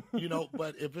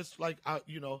 but if it's like,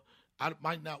 I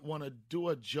might not want to do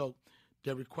a joke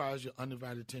that requires your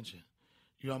undivided attention.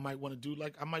 I might want to do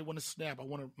I might want to snap.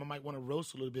 I might want to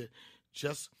roast a little bit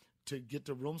just to get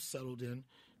the room settled in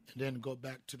and then go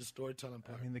back to the storytelling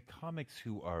part. I mean, the comics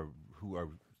who are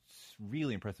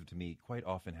really impressive to me quite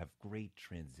often have great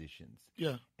transitions.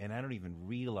 Yeah. And I don't even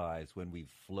realize when we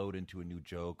float into a new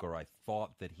joke or I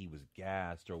thought that he was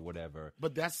gassed or whatever.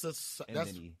 But that's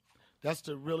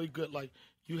the really good, like,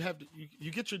 you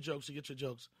get your jokes,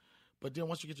 but then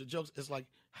once you get your jokes, it's like,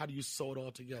 how do you sew it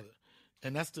all together?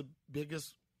 And that's the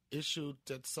biggest issue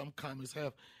that some comics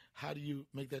have. How do you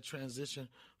make that transition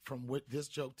from this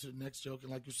joke to the next joke?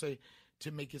 And like you say, to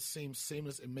make it seem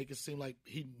seamless and make it seem like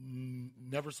he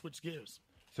never switched gears.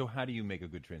 So how do you make a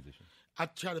good transition? I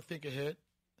try to think ahead.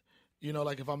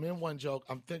 Like if I'm in one joke,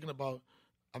 I'm thinking about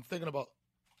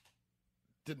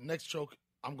the next joke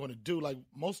I'm going to do. Like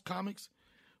most comics,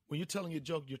 when you're telling your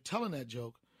joke, you're telling that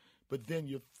joke, but then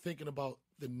you're thinking about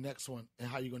the next one and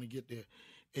how you're going to get there.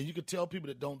 And you can tell people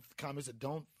that don't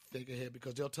think ahead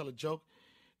because they'll tell a joke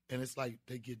and it's like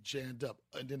they get jammed up.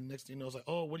 And then the next thing you know, it's like,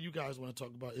 oh, what do you guys want to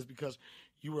talk about? It's because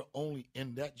you were only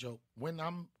in that joke. When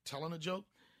I'm telling a joke,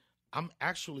 I'm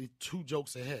actually 2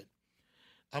 jokes ahead.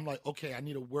 I'm like, okay, I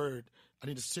need a word. I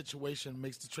need a situation that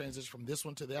makes the transition from this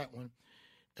one to that one.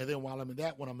 And then while I'm in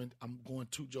that one, I'm going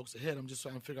 2 jokes ahead. I'm just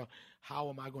trying to figure out how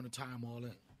am I going to tie them all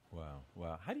in.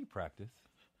 Wow. How do you practice?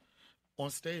 On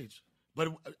stage. But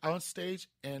on stage,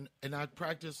 and I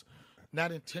practice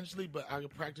not intentionally, but I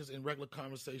practice in regular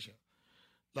conversation.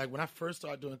 Like when I first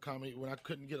started doing comedy, when I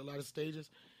couldn't get a lot of stages,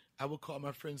 I would call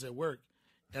my friends at work,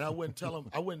 and I wouldn't tell them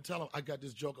I got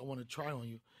this joke I want to try on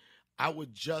you. I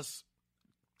would just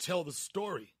tell the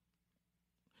story.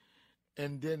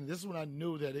 And then this is when I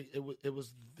knew that it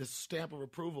was the stamp of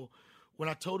approval. When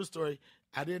I told the story,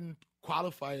 I didn't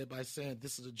qualify it by saying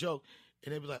this is a joke.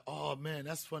 And they'd be like, oh, man,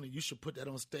 that's funny. You should put that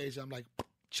on stage. I'm like,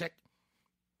 check.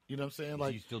 You know what I'm saying?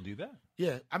 Like, do you still do that?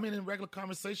 Yeah. I mean, in regular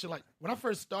conversation, like when I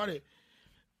first started,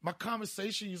 my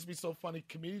conversation used to be so funny.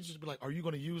 Comedians used to be like, are you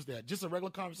going to use that? Just a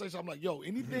regular conversation. I'm like, yo,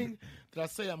 anything that I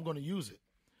say, I'm going to use it.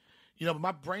 You know, but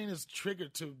my brain is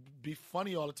triggered to be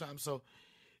funny all the time. So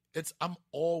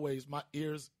my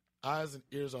eyes and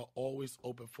ears are always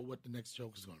open for what the next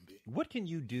joke is going to be. What can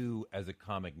you do as a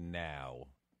comic now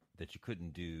that you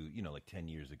couldn't do, like 10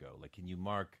 years ago? Like, can you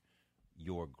mark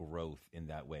your growth in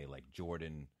that way? Like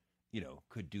Jordan,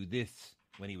 could do this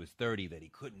when he was 30 that he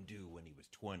couldn't do when he was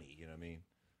 20. You know what I mean?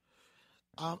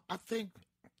 I think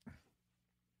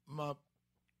my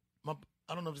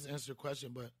I don't know if this answers your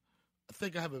question, but I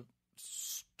think I have a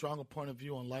stronger point of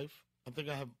view on life. I think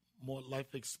I have more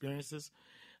life experiences.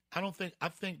 I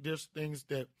think there's things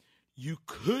that you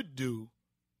could do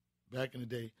back in the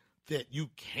day that you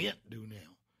can't do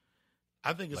now.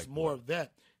 I think it's like more of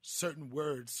that. Certain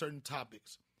words, certain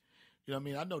topics. You know what I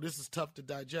mean? I know this is tough to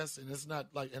digest, and it's not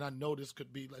like, and I know this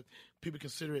could be like, people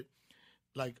consider it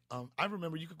like, I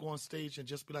remember you could go on stage and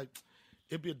just be like,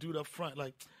 it'd be a dude up front,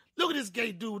 like, look at this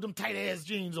gay dude with them tight ass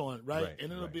jeans on, right?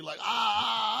 And then it'll be like,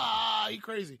 he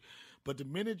crazy. But the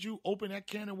minute you open that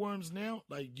can of worms now,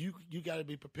 like you got to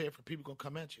be prepared for people gonna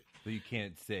come at you. So you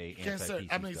can't say anti-PC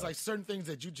I mean, it's like certain things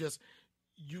that you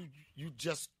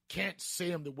just can't say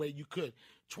them the way you could.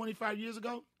 25 years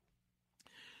ago,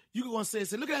 you could go and say,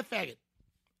 look at that faggot.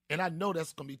 And I know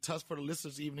that's going to be tough for the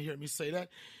listeners to even hear me say that.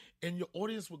 And your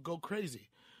audience would go crazy.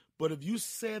 But if you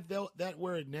said that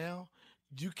word now,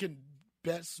 you can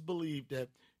best believe that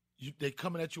they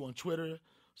coming at you on Twitter,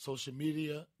 social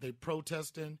media, they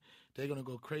protesting, they're going to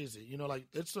go crazy. Like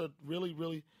it's a really,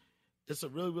 really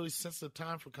sensitive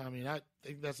time for comedy. And I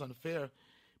think that's unfair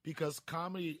because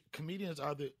comedians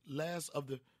are the last of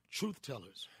the truth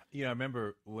tellers. I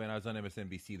remember when I was on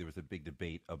MSNBC, there was a big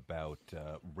debate about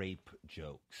rape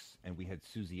jokes, and we had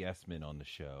Susie Essman on the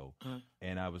show,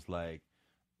 and I was like,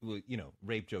 well,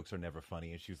 rape jokes are never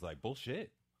funny, and she was like,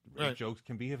 bullshit. Rape jokes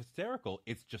can be hysterical.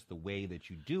 It's just the way that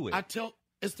you do it.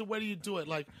 It's the way that you do it.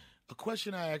 Like a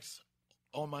question I asked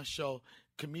on my show,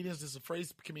 comedians, there's a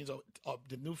phrase, comedians,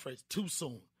 the new phrase, too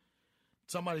soon.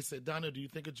 Somebody said, Donnell, do you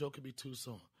think a joke can be too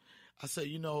soon? I said,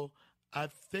 I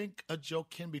think a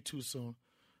joke can be too soon,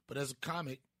 but as a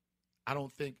comic, I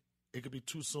don't think it could be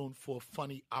too soon for a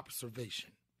funny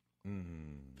observation.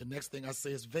 Mm-hmm. The next thing I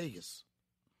say is Vegas.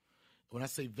 When I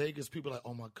say Vegas, people are like,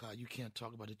 oh, my God, you can't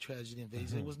talk about the tragedy in Vegas.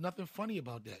 Mm-hmm. There was nothing funny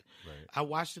about that. Right. I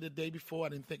watched it the day before. I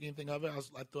didn't think anything of it.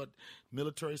 I thought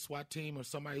military SWAT team or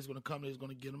somebody was going to come, they was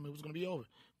going to get them. It was going to be over.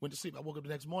 Went to sleep. I woke up the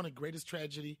next morning, greatest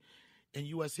tragedy in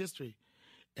U.S. history.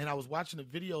 And I was watching the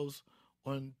videos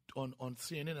on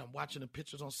CNN. I'm watching the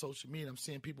pictures on social media. I'm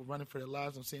seeing people running for their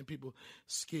lives. I'm seeing people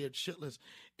scared shitless.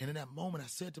 And in that moment, I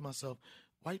said to myself,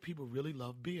 white people really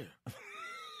love beer.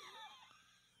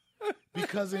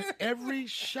 Because in every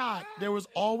shot, there was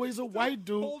always a white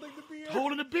dude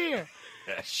holding the beer.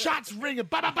 Shots ringing.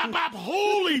 Bop, bop, bop, bop.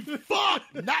 Holy fuck.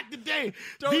 Not today.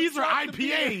 These are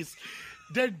IPAs.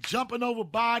 They're jumping over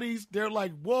bodies. They're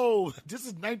like, whoa, this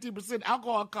is 19%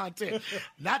 alcohol content.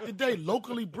 Not today,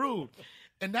 locally brewed.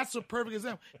 And that's a perfect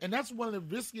example. And that's one of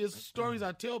the riskiest stories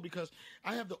I tell because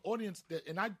I have the audience that,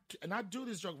 and I do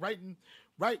this joke right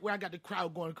where I got the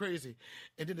crowd going crazy.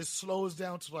 And then it slows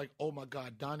down to like, oh my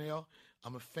God, Donnell,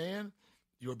 I'm a fan.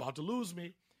 You're about to lose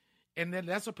me. And then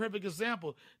that's a perfect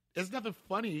example. There's nothing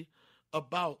funny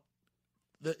about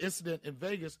the incident in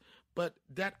Vegas, but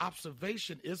that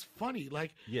observation is funny.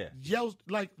 Like, yells,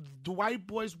 like the white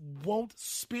boys won't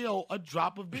spill a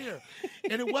drop of beer.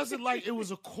 And it wasn't like it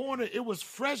was a corner. It was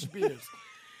fresh beers.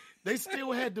 they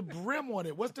still had the brim on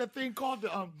it. What's that thing called? The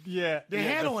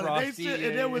handle on it. They still,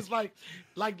 and there was like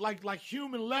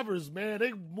human levers, man.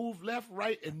 They move left,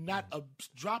 right, and not a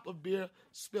drop of beer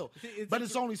spilled. But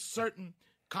it's only certain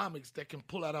comics that can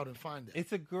pull that out and find it.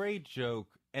 It's a great joke,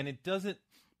 and it doesn't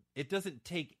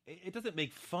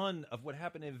make fun of what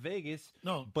happened in Vegas.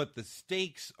 No, but the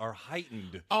stakes are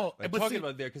heightened. Oh, I'm talking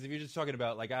about there because if you're just talking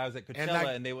about like I was at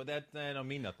Coachella and they were that don't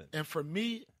mean nothing. And for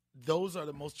me, those are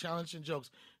the most challenging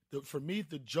jokes. For me,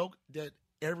 the joke that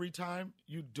every time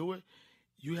you do it,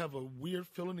 you have a weird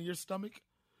feeling in your stomach,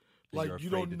 like you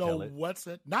don't know what's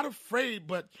it. Not afraid,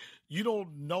 but you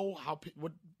don't know how people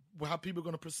are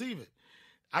going to perceive it.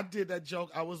 I did that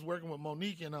joke. I was working with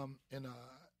Monique and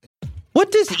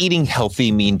What does eating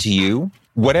healthy mean to you?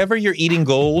 Whatever your eating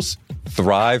goals,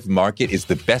 Thrive Market is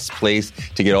the best place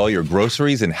to get all your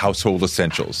groceries and household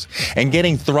essentials. And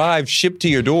getting Thrive shipped to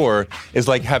your door is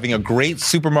like having a great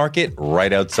supermarket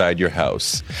right outside your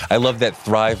house. I love that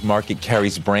Thrive Market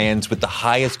carries brands with the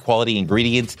highest quality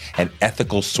ingredients and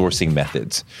ethical sourcing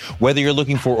methods. Whether you're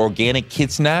looking for organic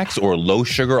kid snacks or low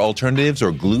sugar alternatives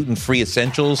or gluten-free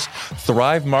essentials,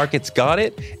 Thrive Market's got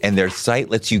it, and their site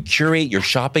lets you curate your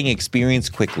shopping experience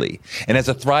quickly. And as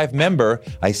a Thrive member,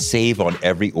 I save on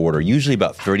every order, usually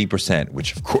about 30%,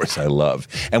 which of course I love.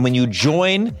 And when you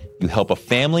join, you help a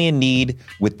family in need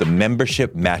with the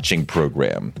membership matching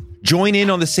program. Join in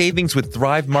on the savings with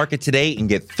Thrive Market today and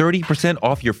get 30%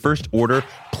 off your first order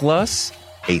plus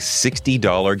a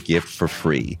 $60 gift for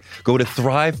free. Go to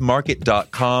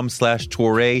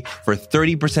thrivemarket.com/Toure for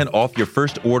 30% off your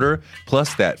first order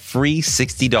plus that free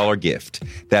 $60 gift.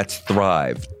 That's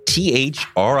Thrive,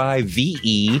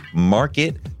 THRIVE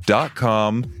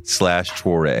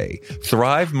market.com/Toure.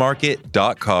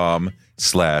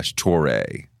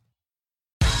 thrivemarket.com/Toure.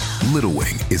 Little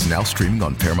Wing is now streaming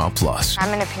on Paramount Plus.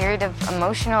 I'm in a period of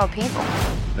emotional upheaval.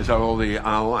 Is that all the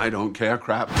I don't care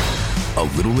crap? A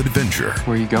little adventure.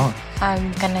 Where are you going?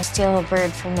 I'm gonna steal a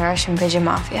bird from the Russian pigeon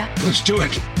mafia. Let's do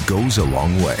it. Goes a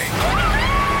long way.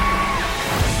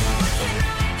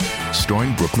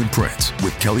 Starring Brooklyn Prince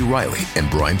with Kelly Riley and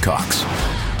Brian Cox.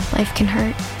 Life can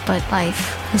hurt, but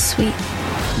life is sweet.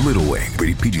 Little Wing,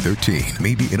 rated PG-13,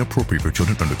 may be inappropriate for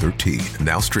children under 13.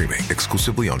 Now streaming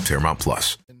exclusively on Paramount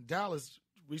Plus. In Dallas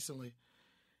recently,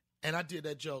 and I did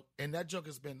that joke, and that joke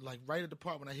has been like right at the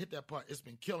part when I hit that part, it's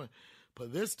been killing.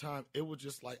 But this time, it was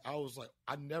just like,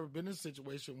 I've never been in a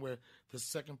situation where the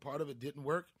second part of it didn't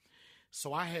work.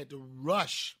 So I had to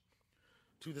rush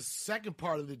to the second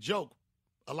part of the joke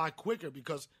a lot quicker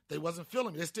because they wasn't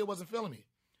feeling me. They still wasn't feeling me.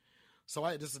 So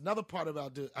this is another part of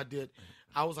it I did.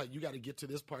 I was like, you got to get to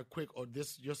this part quick or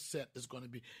your set is going to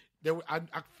be.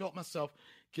 I felt myself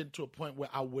getting to a point where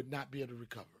I would not be able to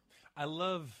recover. I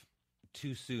love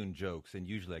too soon jokes, and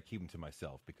usually I keep them to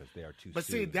myself because they are too soon. But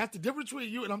see, that's the difference between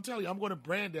you, and I'm telling you, I'm going to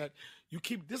brand that.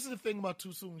 This is the thing about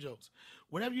too soon jokes.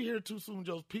 Whenever you hear too soon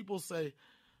jokes, people say,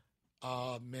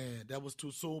 oh, man, that was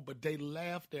too soon, but they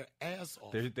laugh their ass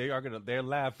off. They're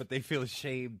laugh, but they feel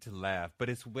ashamed to laugh. But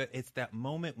it's that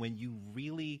moment when you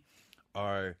really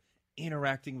are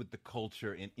interacting with the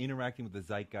culture and interacting with the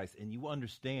zeitgeist, and you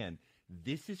understand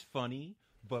this is funny,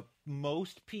 but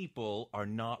most people are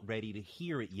not ready to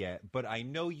hear it yet. But I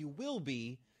know you will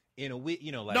be in a way,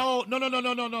 like no.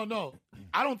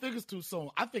 I don't think it's too soon.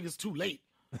 I think it's too late.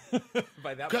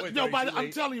 By that point,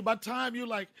 I'm telling you, by the time you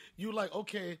like,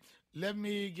 okay, let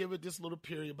me give it this little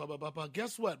period, blah blah blah blah.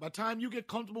 Guess what? By the time you get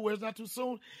comfortable where it's not too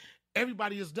soon,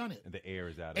 everybody has done it. And the air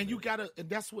is out. And and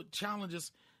that's what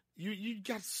challenges. You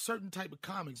got certain type of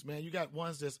comics, man. You got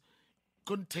ones that's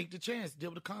couldn't take the chance,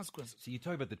 deal with the consequences. So you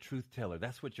talk about the truth teller.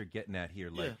 That's what you're getting at here.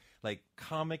 Like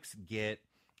comics get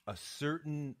a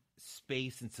certain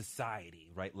space in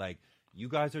society, right? Like you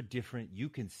guys are different. You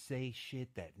can say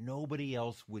shit that nobody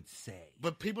else would say.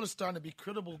 But people are starting to be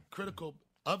critical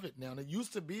of it now. And it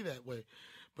used to be that way.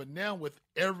 But now with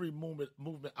every movement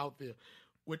out there,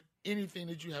 with anything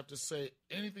that you have to say,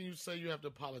 anything you say, you have to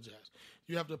apologize.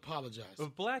 You have to apologize.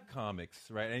 But black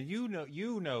comics, right? And you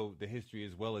know the history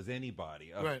as well as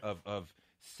anybody of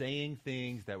saying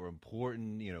things that were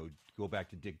important. Go back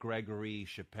to Dick Gregory.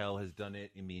 Chappelle has done it.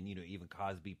 I mean, even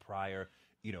Cosby prior.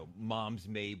 Moms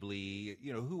Mabley.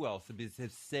 Who else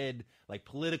has said like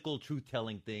political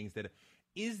truth-telling things?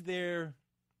 Is there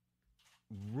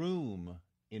room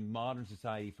in modern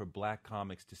society for black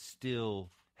comics to still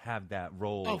have that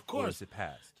role? Of course. Or is it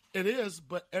past? It is,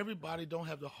 but everybody don't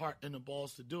have the heart and the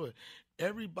balls to do it.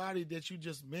 Everybody that you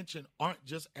just mentioned aren't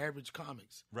just average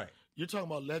comics. Right. You're talking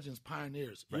about legends,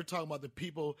 pioneers. Right. You're talking about the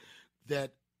people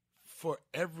that for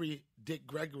every Dick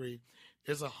Gregory,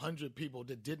 there's 100 people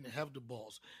that didn't have the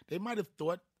balls. They might have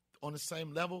thought on the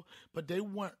same level, but they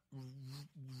weren't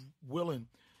willing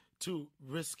to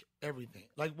risk everything.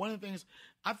 Like, one of the things,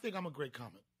 I think I'm a great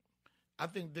comic. I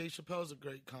think Dave Chappelle's a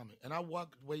great comic. And I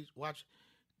watch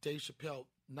Dave Chappelle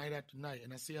night after night,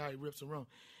 and I see how he rips the room.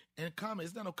 And in comedy,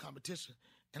 it's not no competition.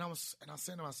 And I was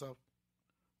saying to myself,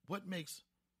 what makes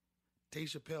Dave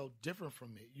Chappelle different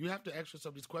from me? You have to ask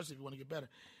yourself these questions if you want to get better.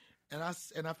 And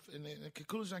the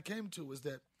conclusion I came to was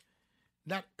that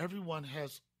not everyone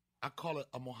has, I call it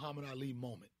a Muhammad Ali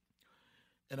moment.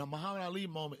 And a Muhammad Ali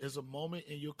moment is a moment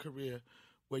in your career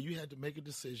where you had to make a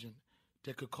decision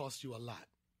that could cost you a lot.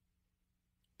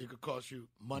 It could cost you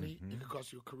money. Mm-hmm. It could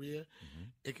cost you a career. Mm-hmm.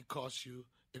 It could cost you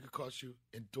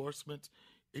endorsements.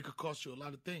 It could cost you a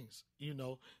lot of things. You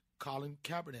know, Colin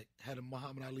Kaepernick had a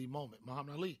Muhammad Ali moment.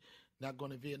 Muhammad Ali not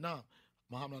going to Vietnam.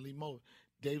 Muhammad Ali moment.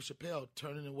 Dave Chappelle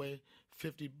turning away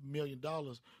 $50 million,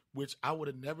 which I would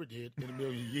have never did in a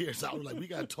million years. I was like, we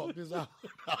got to talk this out.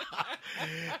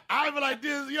 I'd be like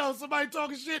this, somebody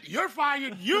talking shit, you're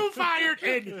fired, you fired,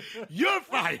 and you're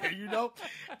fired,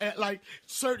 And like,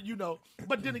 certain,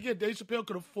 But then again, Dave Chappelle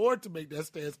could afford to make that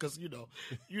stance because, you got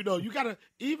to,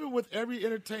 even with every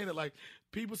entertainer, like,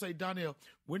 people say, Donnell,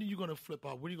 when are you going to flip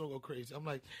out? When are you going to go crazy? I'm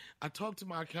like, I talked to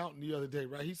my accountant the other day,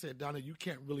 right? He said, Donnell, you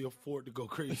can't really afford to go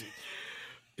crazy.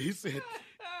 He said,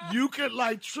 you could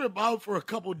like trip out for a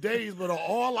couple days, but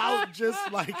all out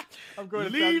just like I'm going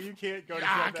leave. To you can't go to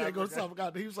South Africa. I can't go to South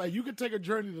Africa. He was like, you can take a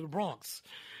journey to the Bronx.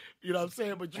 You know what I'm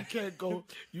saying? But you can't go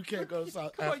to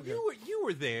South Africa. On, you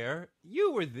were there.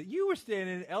 You were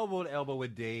standing elbow to elbow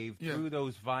with Dave through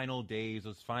those final days,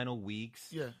 those final weeks.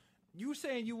 Yeah. You were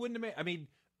saying you wouldn't have made, I mean,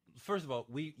 first of all,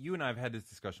 you and I have had this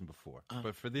discussion before,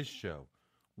 but for this show,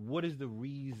 what is the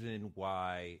reason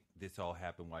why this all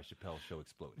happened? Why Chappelle's show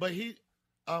exploded? But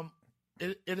I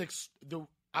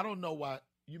don't know why.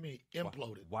 You mean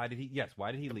imploded? Why did he? Yes.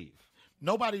 Why did he leave?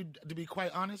 Nobody, to be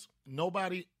quite honest,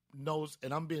 nobody knows.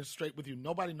 And I'm being straight with you.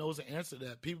 Nobody knows the answer to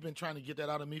that. People have been trying to get that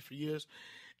out of me for years,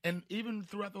 and even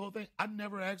throughout the whole thing, I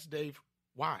never asked Dave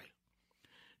why.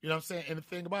 You know what I'm saying? And the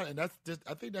thing about it, and that's just,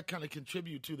 I think that kind of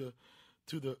contribute to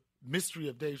the mystery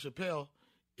of Dave Chappelle.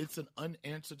 It's an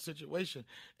unanswered situation.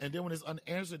 And then when it's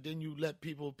unanswered, then you let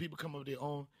people come up with their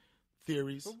own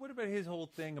theories. But what about his whole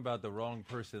thing about the wrong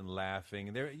person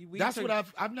laughing? That's what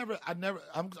I've never,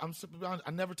 I'm simply honest,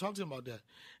 I never talked to him about that.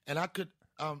 And I could,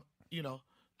 I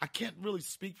can't really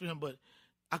speak for him, but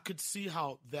I could see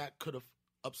how that could have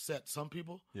upset some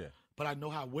people. Yeah. But I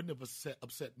know how it wouldn't have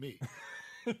upset me.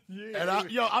 Yeah, and I'm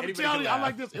telling you, I'm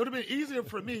like this. It would have been easier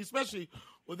for me, especially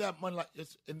with that money. Like,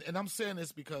 and I'm saying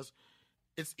this because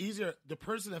it's easier. The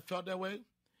person that felt that way,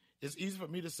 it's easy for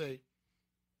me to say,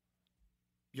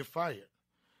 "You're fired."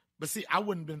 But see, I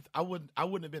wouldn't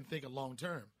have been thinking long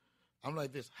term. I'm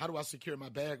like this. How do I secure my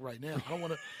bag right now? I don't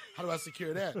want to. How do I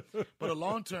secure that? But a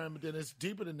long term, then it's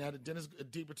deeper than that. Then it's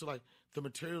deeper to like the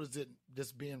materials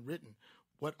that's being written.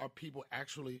 What are people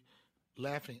actually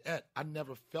laughing at? I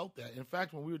never felt that. In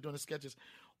fact, when we were doing the sketches,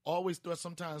 always thought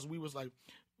sometimes we was like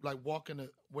walking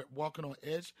on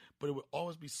edge, but it would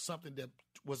always be something that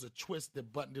was a twist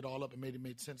that buttoned it all up and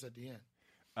made sense at the end.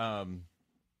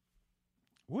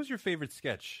 What was your favorite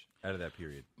sketch out of that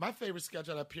period? My favorite sketch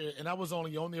out of that period, and I was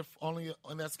only on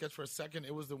that sketch for a second,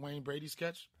 it was the Wayne Brady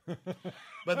sketch.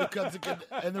 But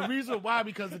and the reason why,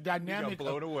 because the dynamic you got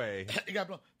blown away. It got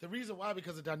blown. The reason why,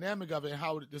 because the dynamic of it and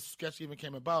how this sketch even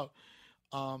came about.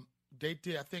 They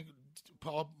did, I think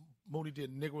Paul Mooney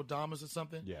did Negro Damas or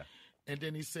something. Yeah. And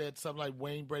then he said something like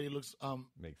Wayne Brady looks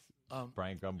makes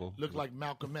Brian Gumble look like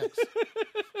Malcolm X.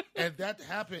 And that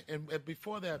happened, and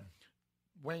before that,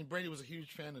 Wayne Brady was a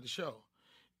huge fan of the show.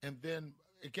 And then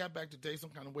it got back to Dave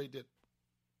some kind of way that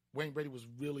Wayne Brady was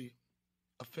really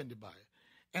offended by it.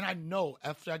 And I know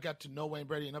after I got to know Wayne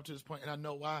Brady and up to this point, and I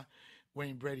know why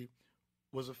Wayne Brady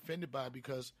was offended by it,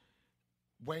 because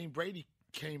Wayne Brady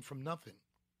came from nothing,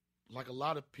 like a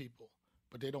lot of people,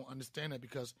 but they don't understand that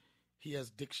because he has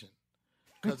diction,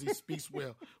 because he speaks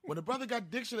well. When the brother got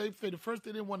diction, the first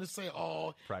thing they want to say,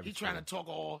 he's trying to talk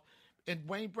all. And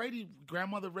Wayne Brady,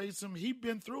 grandmother raised him. He'd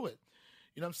been through it.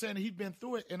 You know what I'm saying? He'd been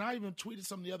through it. And I even tweeted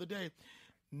something the other day.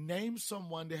 Name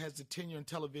someone that has the tenure in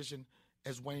television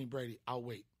as Wayne Brady. I'll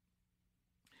wait.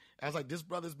 I was like, this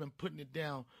brother's been putting it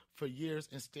down for years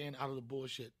and staying out of the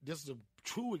bullshit. This is a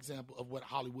true example of what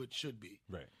Hollywood should be.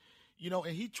 Right.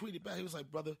 And he tweeted back. He was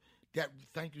like, brother,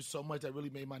 thank you so much. That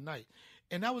really made my night.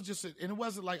 And that was just it. And it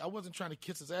wasn't like I wasn't trying to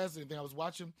kiss his ass or anything. I was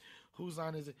watching Who's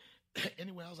On Is It.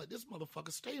 Anyway, I was like, this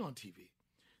motherfucker, stay on TV.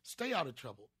 Stay out of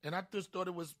trouble. And I just thought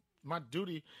it was my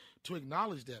duty to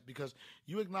acknowledge that, because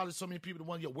you acknowledge so many people that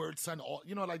want your word, son, all,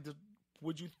 like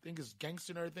would you think is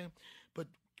gangster and everything? But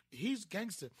he's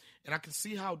gangster. And I can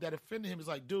see how that offended him. It's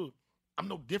like, dude, I'm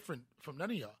no different from none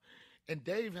of y'all. And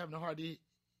Dave, having the heart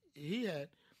he had,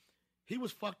 he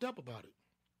was fucked up about it.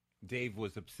 Dave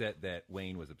was upset that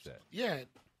Wayne was upset. Yeah.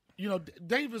 You know,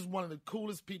 Dave is one of the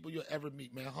coolest people you'll ever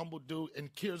meet, man. Humble dude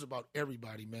and cares about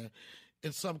everybody, man,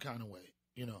 in some kind of way,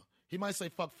 you know. He might say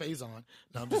fuck Faison.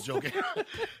 No, I'm just joking.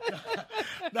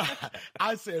 No,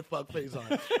 I said fuck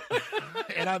Faison.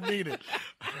 And I mean it.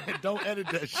 Don't edit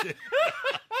that shit.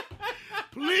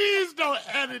 Please don't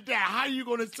edit that. How you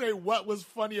going to say what was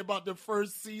funny about the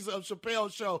first season of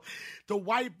Chappelle's Show? The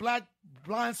white, black,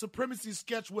 blind supremacy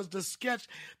sketch was the sketch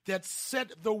that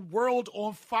set the world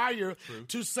on fire. True.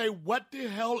 To say what the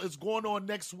hell is going on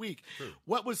next week. True.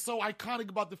 What was so iconic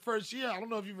about the first year, I don't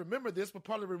know if you remember this, but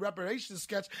part of the reparations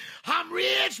sketch, I'm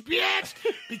rich, bitch,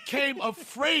 became a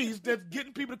phrase that's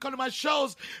getting people to come to my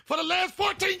shows for the last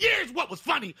 14 years. What was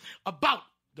funny about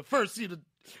the first season?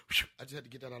 I just had to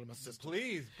get that out of my system.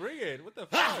 Please bring it. What the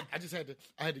fuck?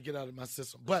 I had to get out of my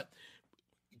system. But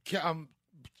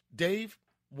Dave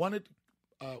wanted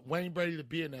Wayne Brady to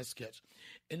be in that sketch,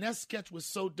 and that sketch was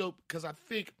so dope because I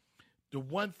think the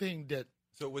one thing that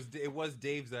it was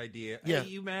Dave's idea. Yeah. Hey,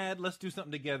 you mad? Let's do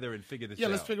something together and figure this out. Yeah,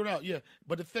 let's figure it out. Yeah,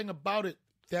 but the thing about it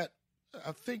that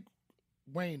I think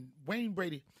Wayne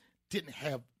Brady didn't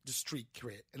have the street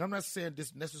cred, and I'm not saying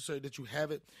this necessarily that you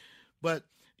have it, but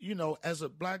you know, as a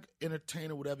black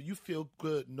entertainer, whatever, you feel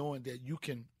good knowing that you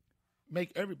can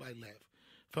make everybody laugh.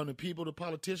 From the people, the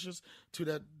politicians, to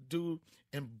that dude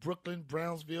in Brooklyn,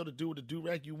 Brownsville, the dude with the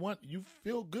do-rag you want, you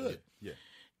feel good. Yeah.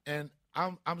 And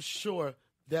I'm sure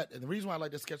that, and the reason why I like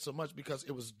that sketch so much, because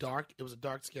it was dark. It was a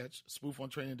dark sketch, spoof on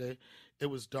Training Day. It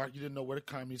was dark. You didn't know where the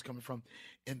comedy is coming from.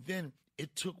 And then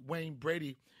it took Wayne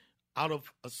Brady out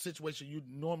of a situation you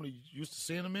normally used to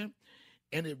seeing him in,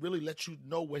 and it really let you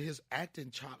know what his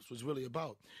acting chops was really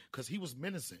about, because he was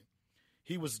menacing.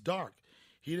 He was dark.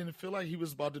 He didn't feel like he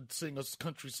was about to sing a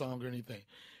country song or anything.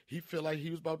 He felt like he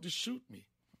was about to shoot me.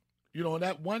 You know, in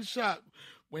that one shot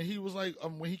when he was like,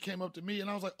 when he came up to me and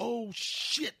I was like, oh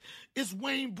shit, it's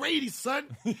Wayne Brady, son.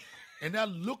 And that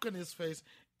look on his face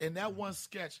and that one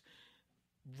sketch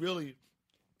really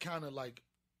kind of like,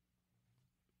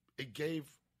 it gave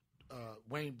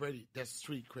Wayne Brady that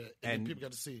street cred, and people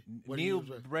got to see what Neil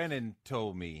Brennan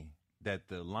told me that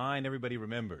the line everybody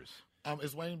remembers.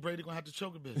 Is Wayne Brady gonna have to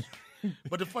choke a bitch?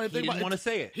 But the funny thing, he didn't want to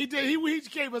say it. He did. He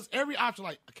gave us every option.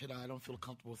 Like, okay, I don't feel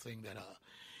comfortable saying that.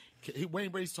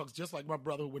 Wayne Brady talks just like my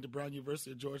brother who went to Brown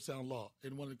University at Georgetown Law,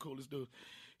 and one of the coolest dudes.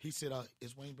 He said,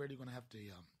 "Is Wayne Brady gonna have to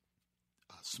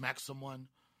smack someone?"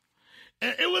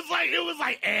 And it was like,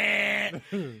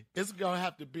 it's gonna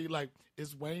have to be like,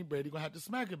 is Wayne Brady gonna have to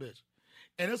smack a bitch?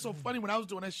 And it's so funny when I was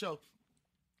doing that show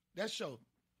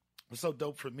was so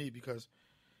dope for me because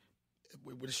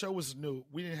when the show was new,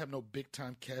 we didn't have no big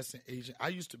time casting agent. I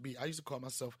used to call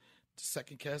myself the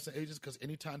second casting agents because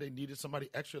anytime they needed somebody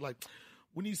extra, like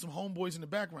we need some homeboys in the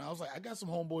background. I was like, I got some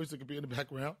homeboys that could be in the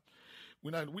background.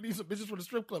 We need some bitches for the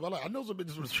strip club. I know some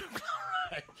bitches for the strip club.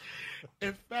 Right?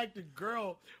 In fact, the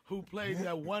girl who played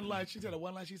that one line, she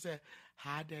said,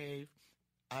 "Hi, Dave.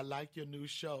 I like your new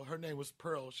show." Her name was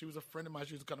Pearl. She was a friend of mine.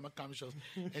 She used to come to my comedy shows.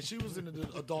 And she was in the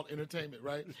adult entertainment,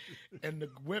 right? And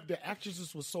the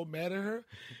actresses was so mad at her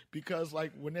because,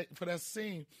 like, for that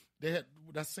scene, they had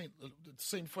that scene, the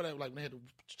scene for that, like, when they had the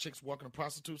chicks walking a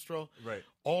prostitute stroll. Right.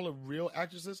 All the real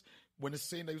actresses, when the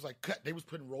scene, they was like, cut, they was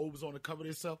putting robes on to cover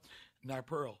themselves. Not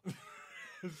Pearl.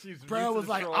 Pearl was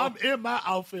like, I'm in my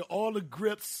outfit, all the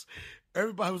grips.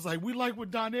 Everybody was like, we like what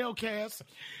Donnell cast.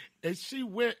 And she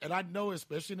went, and I know,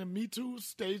 especially in the Me Too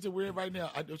stage that we're in right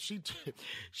now, I know she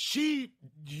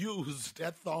used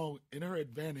that thong in her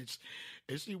advantage,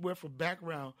 and she went from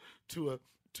background to a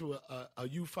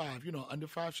U5, you know, under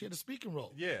 5. She had a speaking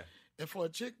role. Yeah. And for a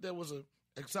chick that was an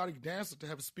exotic dancer to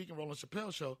have a speaking role on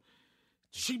Chappelle's Show,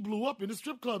 she blew up in the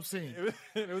strip club scene.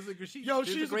 It was like she used a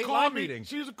to great call line me. reading.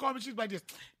 She used to call me. She's like this.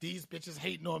 These bitches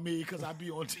hating on me because I be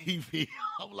on TV.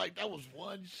 I'm like, that was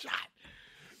one shot.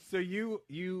 So you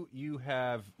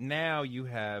have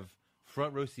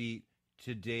front row seat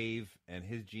to Dave and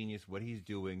his genius, what he's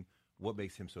doing, what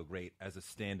makes him so great as a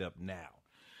stand-up now.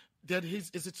 That it's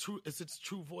its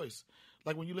true voice.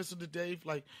 Like when you listen to Dave,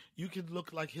 like you can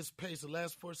look like his pace.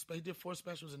 He did 4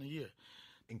 specials in a year.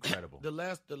 Incredible. The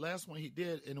last one he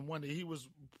did, and the one that he was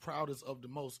proudest of the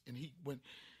most, and he went,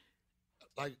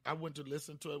 like, I went to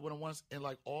listen to it once, and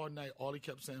like all night, all he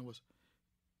kept saying was,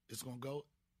 "It's gonna go,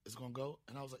 it's gonna go,"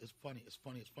 and I was like, "It's funny, it's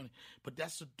funny, it's funny." But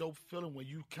that's a dope feeling when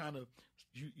you kind of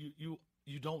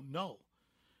you don't know.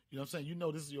 You know what I'm saying? You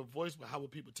know this is your voice, but how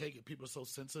would people take it? People are so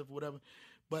sensitive or whatever.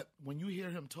 But when you hear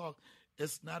him talk,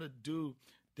 it's not a dude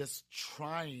that's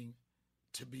trying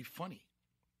to be funny.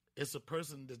 It's a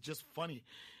person that's just funny,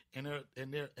 and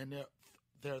their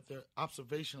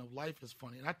observation of life is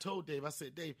funny. And I told Dave, I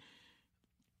said, Dave,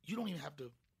 you don't even have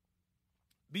to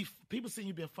be. People seeing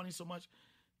you being funny so much,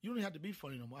 you don't even have to be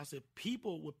funny no more. I said,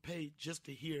 people would pay just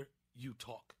to hear you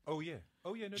talk. Oh yeah.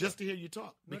 No just doubt. to hear you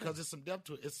talk, because No. there's some depth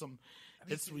to it.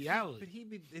 It's reality. But he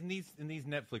in these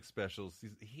Netflix specials,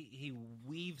 he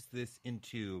weaves this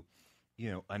into,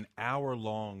 an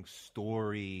hour-long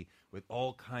story with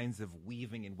all kinds of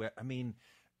weaving and I mean,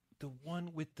 the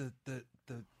one with the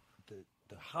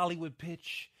Hollywood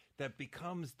pitch that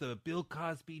becomes the Bill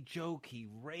Cosby joke. He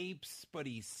rapes, but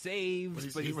he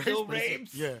saves, but he still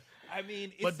rapes. Yeah. I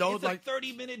mean, But it's those, a like,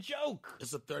 30-minute joke.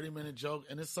 It's a 30-minute joke,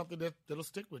 and it's something that'll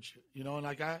stick with you.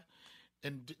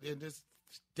 And this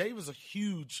Dave is a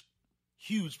huge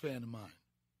fan of mine.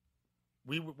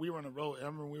 We were on the road. I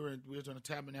remember we were doing a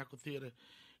Tabernacle Theater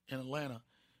in Atlanta,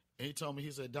 and he told me,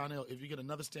 he said, Donnell, if you get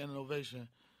another standing ovation,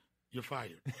 you're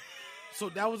fired. So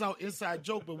that was our inside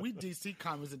joke. But we DC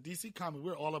comics, and DC comics,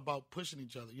 we're all about pushing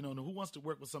each other. And who wants to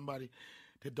work with somebody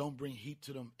that don't bring heat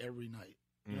to them every night?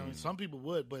 Some people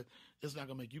would, but it's not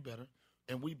gonna make you better.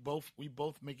 And we both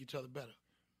make each other better.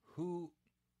 Wait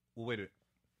a minute.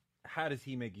 How does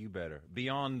he make you better?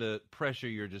 Beyond the pressure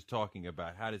you're just talking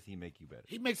about, how does he make you better?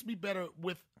 He makes me better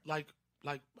with like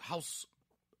how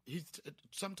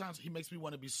sometimes he makes me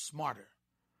want to be smarter.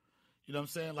 You know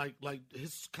what I'm saying? Like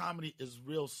his comedy is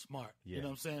real smart. Yeah. You know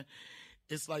what I'm saying?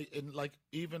 It's like, and like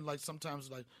even like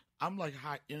sometimes like I'm like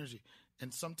high energy,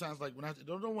 and sometimes like when I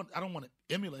don't want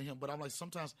to emulate him, but I'm like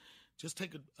sometimes just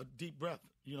take a deep breath,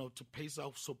 to pace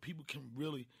out so people can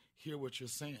really hear what you're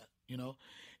saying.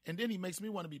 And then he makes me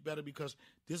want to be better because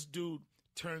this dude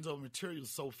turns over material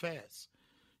so fast.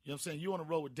 You know what I'm saying? You're on the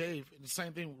road with Dave, and the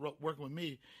same thing working with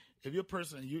me. If you're a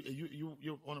person and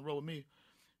you're on the road with me,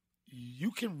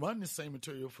 you can run the same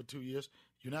material for 2 years.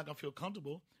 You're not going to feel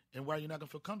comfortable. And while you're not going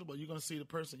to feel comfortable, you're going to see the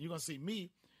person. You're going to see me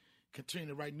continue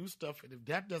to write new stuff. And if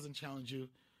that doesn't challenge you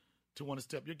to want to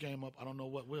step your game up, I don't know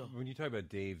what will. When you talk about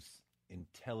Dave's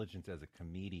intelligence as a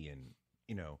comedian,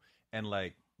 and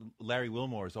like Larry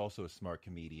Wilmore is also a smart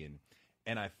comedian.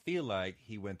 And I feel like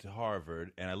he went to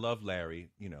Harvard, and I love Larry,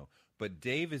 but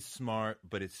Dave is smart,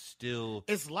 but it's still...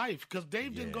 It's life, because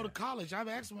Dave didn't go to college. I've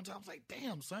asked him one time, I was like,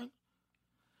 damn, son.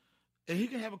 And he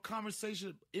can have a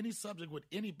conversation, any subject with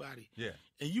anybody. Yeah.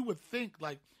 And you would think,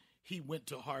 like, he went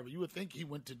to Harvard. You would think he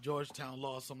went to Georgetown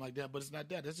Law or something like that, but it's not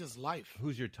that. It's just life.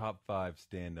 Who's your top 5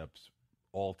 stand-ups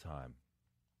all time?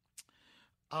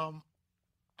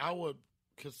 I would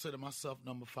consider myself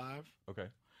number 5. Okay.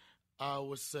 I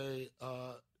would say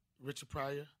Richard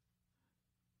Pryor,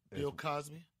 Bill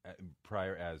Cosby.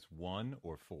 Pryor as 1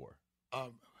 or 4?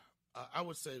 I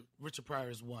would say Richard Pryor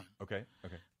is 1. Okay.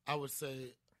 I would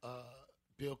say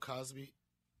Bill Cosby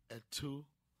at 2.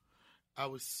 I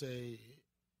would say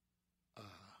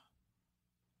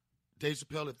Dave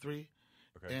Chappelle at 3.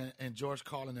 Okay. And George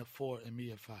Carlin at 4, and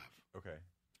me at 5. Okay.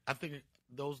 I think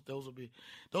those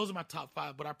are my top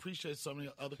 5. But I appreciate so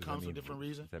many other comics for different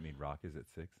reasons. Does that mean Rock is at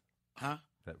 6? Huh?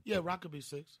 Yeah, Rock could be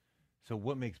 6. So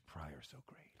what makes Pryor so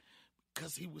great?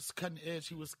 Because he was cutting edge.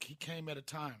 He came at a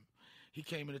time.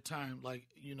 Like,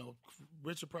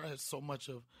 Richard Pryor had so much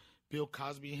of Bill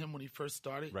Cosby in him when he first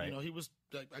started. Right. He was,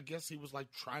 I guess he was like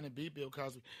trying to be Bill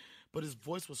Cosby, but his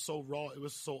voice was so raw. It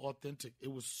was so authentic.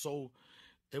 It was so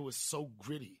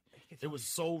gritty. It was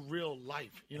so real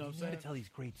life. You know what I'm saying? To tell these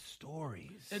great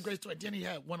stories. And great story. Then he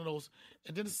had one of those,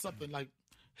 and then it's something like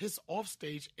his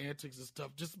offstage antics and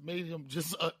stuff just made him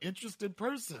just an interesting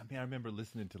person. I mean, I remember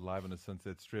listening to Live on the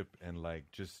Sunset Strip and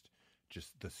like just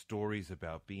the stories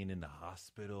about being in the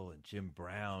hospital and Jim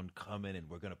Brown coming and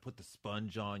we're gonna put the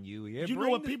sponge on you. Yeah, you know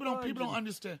what people don't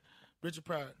understand. Richard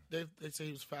Pryor, they say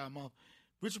he was foul-mouthed.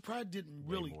 Richard Pryor didn't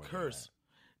really curse.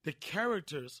 The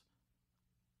characters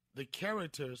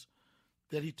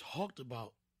that he talked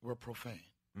about were profane.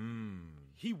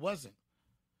 He wasn't.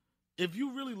 If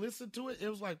you really listen to it, it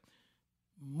was like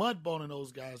Mudbone and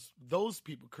those guys, those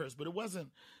people cursed, but it wasn't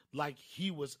like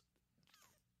he was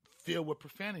filled with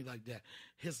profanity like that.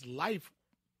 His life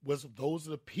was, those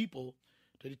are the people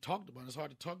that he talked about. It's hard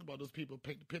to talk about those people,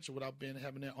 paint the picture without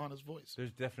having their honest voice.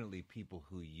 There's definitely people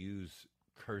who use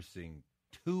cursing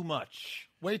too much.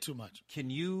 Way too much. Can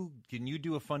you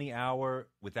do a funny hour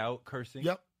without cursing?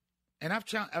 Yep. And I've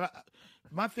challenged.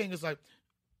 My thing is like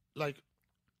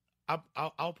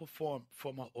I'll perform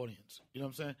for my audience. You know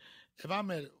what I'm saying? If I'm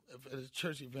at a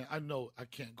church event, I know I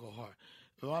can't go hard.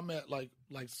 If I'm at like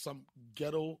some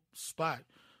ghetto spot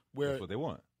where that's what they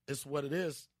want. It's what it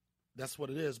is. That's what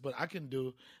it is. But I can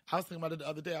do. I was thinking about it the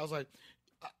other day. I was like,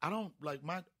 I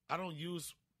don't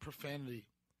use profanity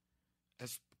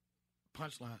as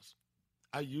punchlines.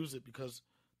 I use it because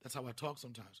that's how I talk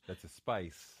sometimes. That's a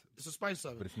spice. It's a spice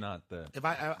of it. But it's not the...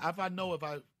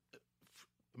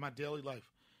 In my daily life,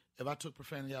 if I took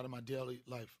profanity out of my daily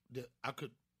life,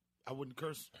 I wouldn't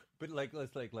curse. But let's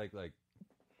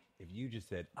if you just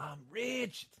said, I'm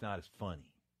rich, it's not as funny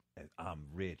as I'm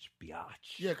rich,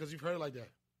 BEEATCH. Yeah, because you've heard it like that.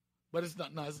 But it's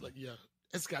not, it's like, yeah,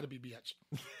 it's got to be BEEATCH.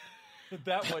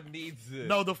 That one needs it.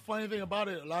 No, the funny thing about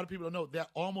it, a lot of people don't know, that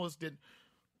almost didn't.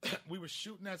 We were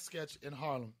shooting that sketch in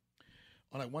Harlem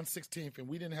on like 116th, and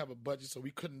we didn't have a budget, so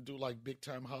we couldn't do like big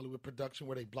time Hollywood production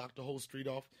where they blocked the whole street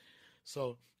off.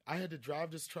 So I had to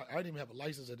drive this truck. I didn't even have a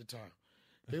license at the time.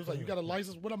 They was like, you got a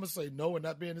license? What I'm going to say? No, and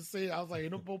not being the scene. I was like,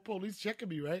 ain't no police checking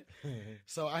me, right?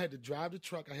 So I had to drive the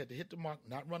truck. I had to hit the mark,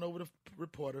 not run over the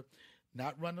reporter,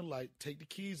 not run the light, take the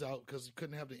keys out because you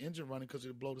couldn't have the engine running because it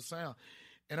would blow the sound.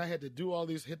 And I had to do all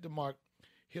these, hit the mark,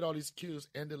 hit all these cues,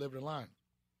 and deliver the line.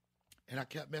 And I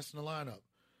kept messing the line up.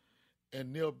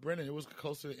 And Neil Brennan, it was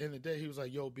close to the end of the day, he was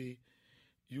like, yo, B,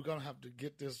 you're going to have to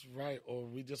get this right or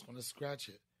we just going to scratch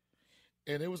it.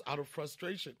 And it was out of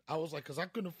frustration. I was like, because I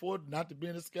couldn't afford not to be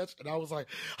in the sketch. And I was like,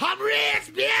 I'm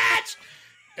rich, bitch!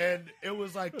 And it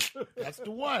was like, that's the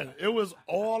one. It was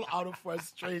all out of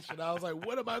frustration. I was like,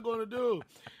 what am I going to do?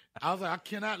 I was like, I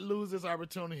cannot lose this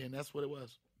opportunity. And that's what it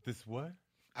was. This what?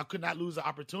 I could not lose the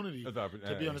opportunity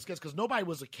to be on the sketch because nobody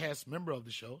was a cast member of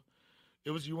the show.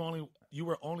 It was you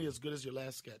were only as good as your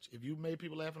last sketch. If you made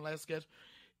people laugh in the last sketch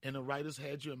and the writers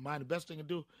had you in mind, the best thing to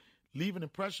do, leave an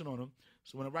impression on them.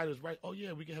 So when the writers write, oh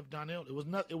yeah, we can have Donnell. It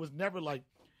was never like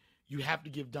you have to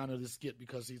give Donnell this skit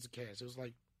because he's a cast. It was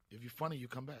like if you're funny, you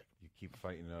come back. You keep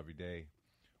fighting it every day.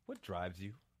 What drives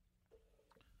you?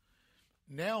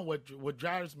 Now what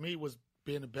drives me was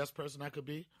being the best person I could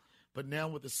be. But now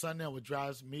with the son now, what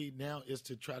drives me now is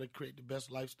to try to create the best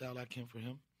lifestyle I can for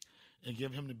him and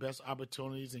give him the best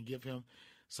opportunities and give him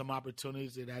some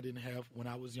opportunities that I didn't have when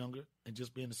I was younger and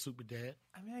just being a super dad.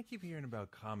 I mean, I keep hearing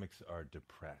about comics are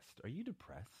depressed. Are you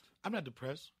depressed? I'm not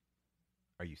depressed.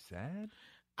 Are you sad?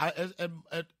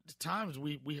 At times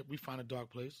we find a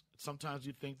dark place. Sometimes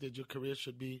you think that your career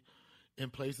should be in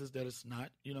places that it's not,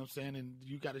 you know what I'm saying? And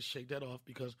you got to shake that off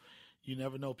because you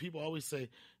never know. People always say,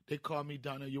 they call me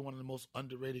Donnell, you're one of the most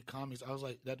underrated comics. I was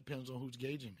like, that depends on who's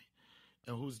gauging me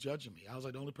and who's judging me. I was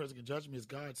like, the only person who can judge me is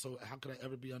God, so how could I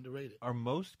ever be underrated? Are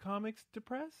most comics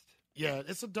depressed? Yeah,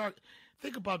 it's a dark...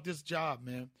 Think about this job,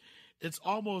 man. It's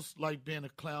almost like being a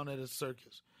clown at a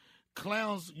circus.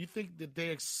 Clowns, you think that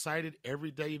they're excited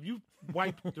every day. If you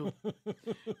wipe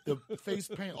the face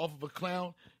paint off of a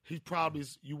clown,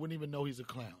 you wouldn't even know he's a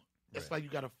clown. It's like you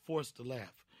got to force to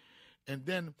laugh. And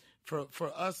then for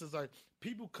us, it's like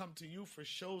people come to you for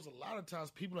shows. A lot of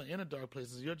times people are in a dark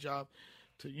place. It's your job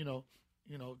to,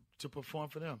 to perform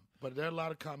for them. But there are a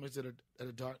lot of comics that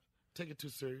are dark. Take it too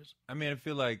serious. I mean, I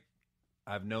feel like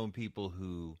I've known people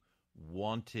who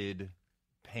wanted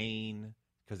pain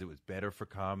because it was better for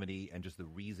comedy, and just the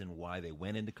reason why they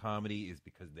went into comedy is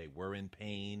because they were in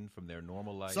pain from their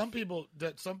normal life. Some people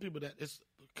that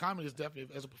comedy is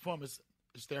definitely, as a performance,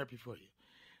 is therapy for you.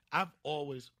 I've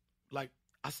always,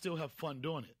 I still have fun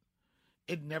doing it.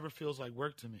 It never feels like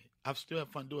work to me. I still have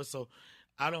fun doing it, so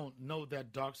I don't know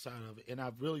that dark side of it, and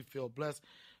I really feel blessed.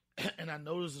 And I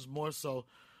notice it's more so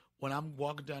when I'm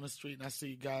walking down the street and I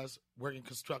see guys working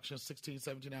construction 16,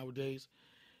 17-hour days,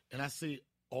 and I see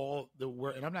all the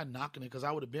work, and I'm not knocking it because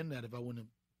I would have been that if I wouldn't have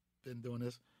been doing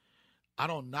this. I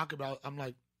don't knock it out. I'm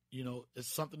like,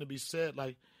 it's something to be said.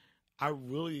 Like, I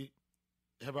really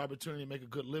have an opportunity to make a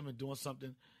good living doing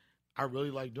something I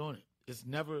really like doing it. It's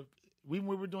never, when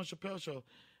we were doing Chappelle's show,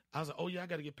 I was like, oh yeah, I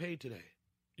got to get paid today.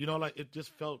 It just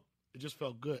felt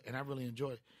good, and I really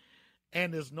enjoyed it.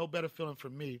 And there's no better feeling for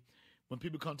me when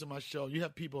people come to my show. You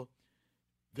have people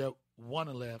that want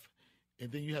to laugh,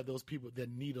 and then you have those people that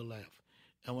need a laugh.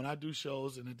 And when I do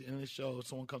shows, and at the end of the show,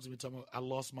 someone comes to me and tells me, I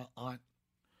lost my aunt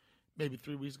maybe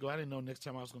 3 weeks ago. I didn't know next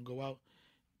time I was going to go out.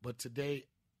 But today,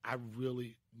 I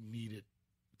really needed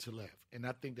to laugh. And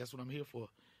I think that's what I'm here for,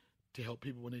 to help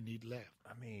people when they need to laugh.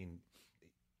 I mean,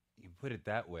 you put it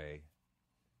that way,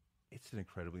 it's an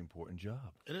incredibly important job.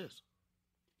 It is.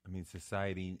 I mean,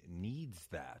 society needs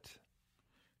that.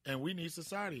 And we need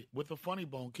society with a funny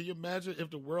bone. Can you imagine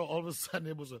if the world, all of a sudden,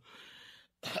 it was a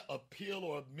pill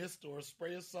or a mist or a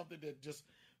spray or something that just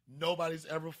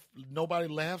nobody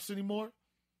laughs anymore?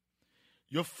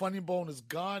 Your funny bone is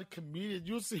gone. Comedian,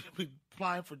 you'll see me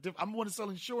applying for different. I'm going to sell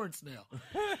insurance now.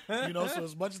 So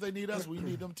as much as they need us, we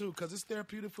need them too, because it's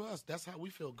therapeutic for us. That's how we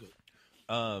feel good.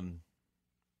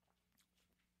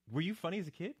 Were you funny as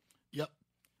a kid? Yep.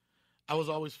 I was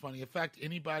always funny. In fact,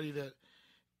 anybody that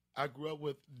I grew up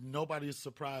with, nobody is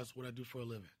surprised what I do for a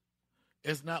living.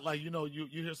 It's not like, you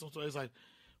hear some stories like,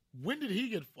 when did he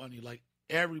get funny? Like,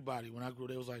 everybody, when I grew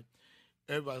up,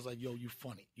 everybody's like, yo, you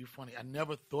funny. I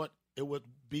never thought it would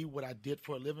be what I did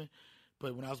for a living,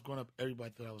 but when I was growing up,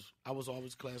 everybody thought I was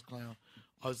always class clown,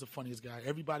 always the funniest guy.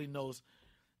 Everybody knows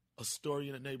a story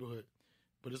in the neighborhood,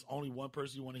 but there's only one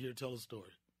person you want to hear tell a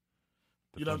story.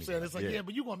 You know what I'm saying? It's like, yeah,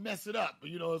 but you're going to mess it up. But,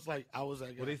 it's like, I was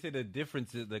that guy. Well, they say the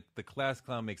difference is the class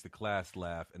clown makes the class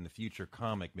laugh, and the future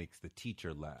comic makes the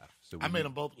teacher laugh. So I made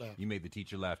them both laugh. You made the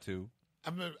teacher laugh, too?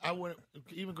 I went,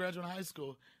 even graduating high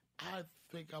school, I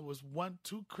think I was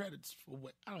 1-2 credits for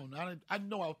what, I don't know. I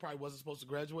know I probably wasn't supposed to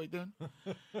graduate then.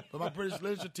 But my British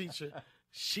literature teacher,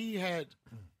 she had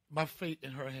my fate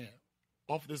in her hand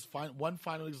off this one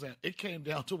final exam. It came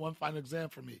down to one final exam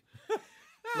for me.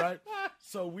 Right?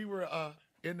 So we were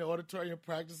in the auditorium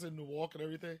practicing the walk and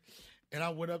everything. And I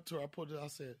went up to her. I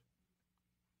said,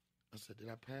 did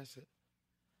I pass it?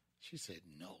 She said,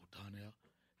 no, Donnell.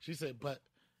 She said, but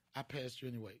I passed you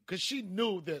anyway. Because she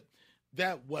knew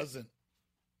that wasn't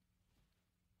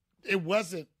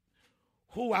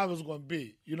who I was going to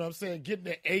be. You know what I'm saying? Getting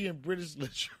an A in British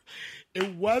literature.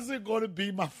 It wasn't going to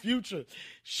be my future.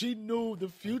 She knew the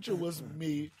future was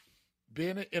me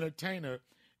being an entertainer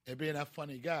and being that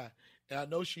funny guy. And I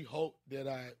know she hoped that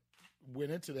I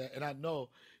went into that. And I know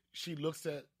she looks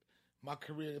at my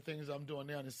career and the things I'm doing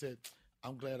now and said,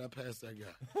 I'm glad I passed that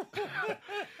guy.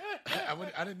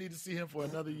 I didn't need to see him for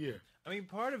another year. I mean,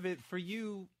 part of it for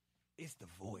you is the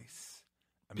voice.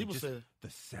 I mean, People just say the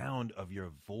sound of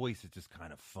your voice is just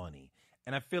kind of funny.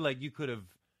 And I feel like you could have,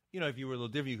 if you were a little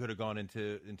different, you could have gone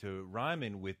into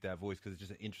rhyming with that voice because it's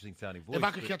just an interesting sounding voice. If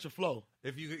I could catch a flow.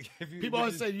 People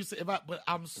always say, but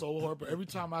I'm so horrible. Every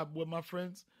time I'm with my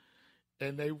friends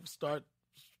and they start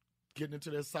getting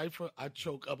into their cipher, I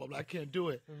choke up. I'm like, I can't do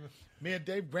it. Me and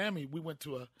Dave Grammy, we went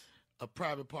to a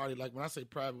private party. Like when I say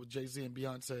private, with Jay-Z and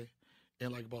Beyonce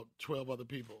and like about 12 other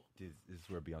people. Is this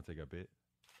where Beyonce got bit?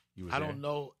 I don't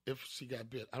know if she got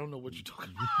bit. I don't know what you're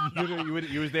talking about.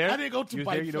 You was there? I didn't go to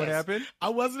Bite Fest. You know what happened? I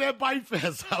wasn't at Bite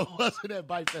Fest.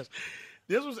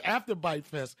 This was after Bite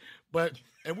Fest.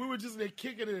 And we were just there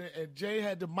kicking it, and Jay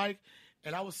had the mic,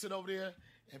 and I was sitting over there,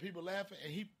 and people laughing,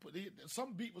 and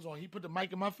some beat was on. He put the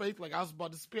mic in my face like I was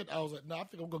about to spit. I was like, no, I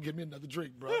think I'm going to get me another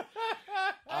drink, bro.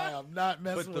 I am not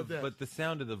messing with that. But the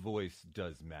sound of the voice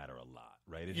does matter a lot,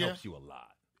 right? It helps you a lot.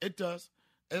 It does.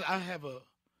 And I have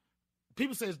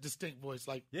people say it's distinct voice.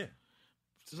 Like,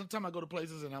 sometimes I go to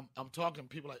places and I'm talking,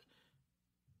 people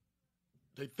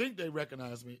they think they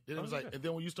recognize me. And and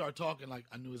then when you start talking, like,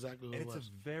 I knew exactly who it was. It's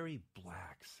a very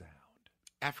black sound.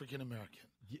 African American.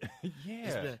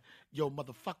 Yeah. Yo,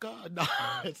 motherfucker. No,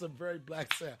 it's a very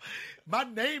black sound. My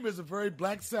name is a very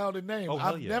black sounding name.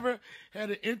 I've never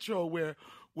had an intro where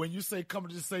when you say coming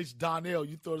to the stage Donnell,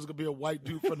 you thought it was going to be a white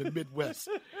dude from the Midwest.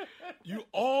 You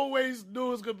always knew it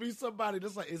was going to be somebody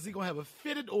that's like, is he going to have a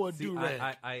fitted or a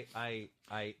do-rag?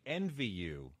 I envy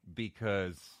you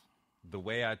because the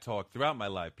way I talk throughout my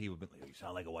life, people have been like, you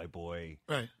sound like a white boy.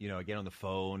 Right. I get on the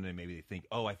phone and maybe they think,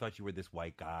 oh, I thought you were this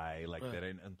white guy like that.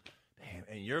 And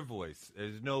your voice,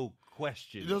 there's no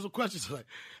question. There's no question. It's like,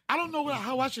 I don't know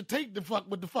how I should take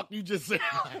what the fuck you just said.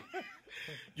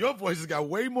 Your voice has got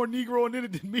way more Negro in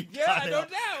it than me. Yeah,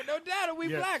 no doubt. We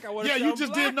black. You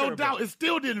just did no doubt. It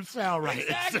still didn't sound right.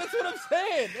 Exactly, that's what I'm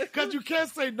saying. Because you can't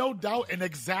say no doubt and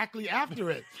exactly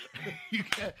after it.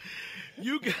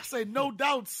 You can't say no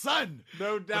doubt, son.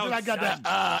 No doubt, then I got son.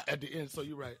 That at the end. So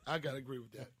you're right. I got to agree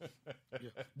with that. Yeah.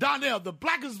 Donnell, the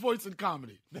blackest voice in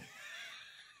comedy.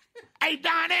 Hey,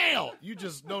 Donnell! You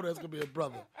just know that's going to be a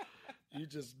brother. You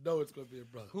just know it's going to be a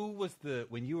brother. Who was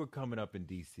when you were coming up in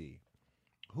D.C.,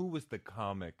 who was the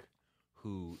comic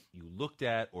who you looked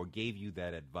at or gave you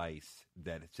that advice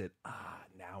that said,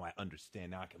 now I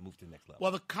understand, now I can move to the next level?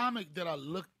 Well, the comic that I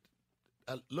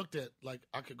looked at, like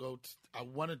I could go, I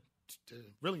wanted to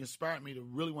really inspire me to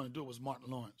really want to do it was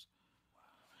Martin Lawrence.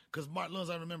 Because Martin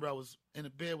Lawrence, I remember I was in a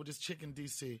bed with this chick in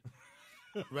D.C.,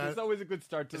 right? It's always a good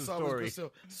start to the story.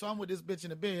 So I'm with this bitch in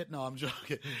the bed. No, I'm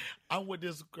joking. I'm with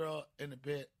this girl in the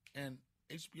bed, and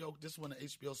HBO, this is when the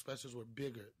HBO specials were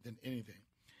bigger than anything.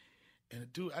 And the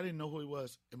dude, I didn't know who he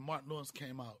was, and Martin Lawrence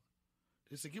came out.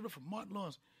 They said, give it up for Martin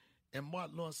Lawrence. And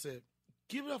Martin Lawrence said,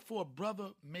 give it up for a brother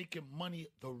making money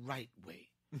the right way.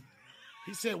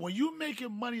 He said, when you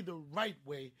making money the right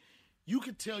way, you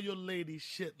can tell your lady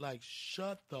shit like,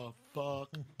 shut the fuck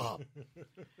up.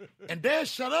 And they'll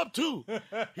shut up, too.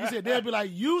 He said, they'll be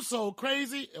like, you so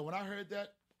crazy. And when I heard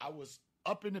that, I was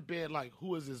up in the bed like,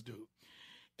 who is this dude?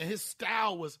 And his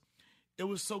style was, It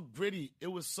was so gritty.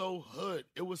 It was so hood.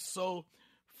 It was so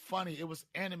funny. It was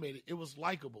animated. It was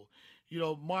likable. You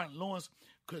know, Martin Lawrence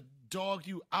could dog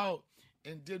you out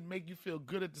and did make you feel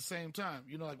good at the same time.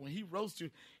 You know, like when he roasted you,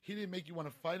 he didn't make you want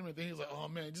to fight him. And then he was like, oh,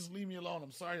 man, just leave me alone.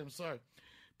 I'm sorry.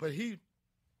 But he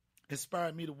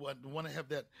inspired me to want to have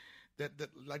that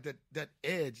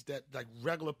edge, that like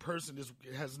regular person just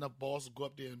has enough balls to go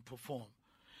up there and perform.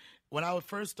 When I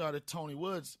first started, Tony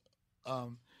Woods is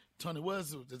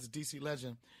a DC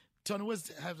legend. Tony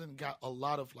Woods hasn't got a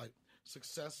lot of like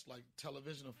success like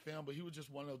television or film, but he was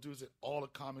just one of those dudes that all the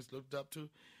comics looked up to.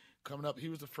 Coming up, he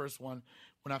was the first one.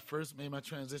 When I first made my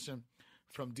transition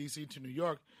from DC to New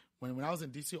York, when I was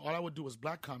in DC, all I would do was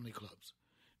black comedy clubs.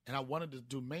 And I wanted to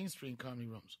do mainstream comedy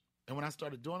rooms. And when I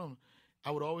started doing them,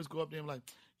 I would always go up there and be like,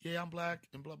 yeah, I'm black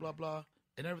and blah, blah, blah.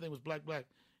 And everything was black.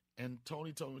 And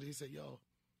Tony told me, he said, yo,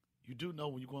 you do know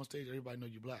when you go on stage, everybody know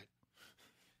you black.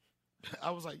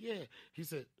 I was like, yeah. He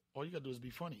said, all you got to do is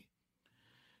be funny.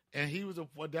 And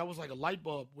that was like a light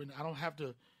bulb when I don't have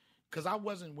to, because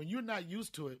when you're not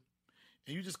used to it,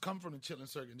 and you just come from the chilling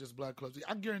circuit and just black clubs,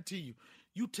 I guarantee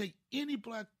you take any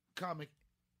black comic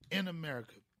in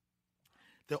America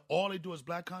that all they do is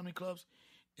black comedy clubs,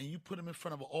 and you put them in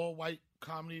front of an all-white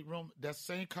comedy room, that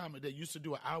same comic that used to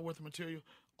do an hour worth of material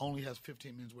only has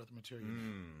 15 minutes worth of material.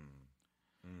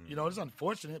 You know, it's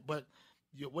unfortunate, but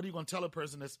what are you going to tell a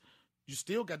person that's, you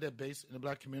still got that base in the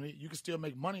black community. You can still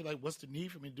make money. Like, what's the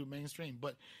need for me to do mainstream?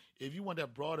 But if you want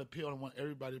that broad appeal and want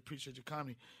everybody to appreciate your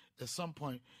comedy, at some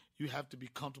point, you have to be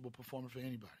comfortable performing for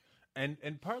anybody.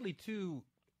 And partly, too,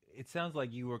 it sounds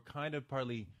like you were kind of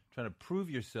partly trying to prove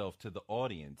yourself to the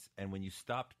audience. And when you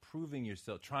stopped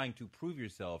trying to prove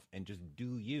yourself and just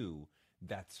do you,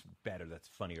 that's better. That's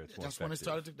funnier. It's more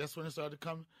effective. That's when it started to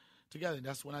come together. And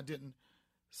that's when I didn't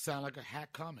sound like a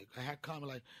hack comic.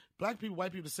 Like black people,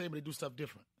 white people the same, but they do stuff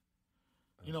different.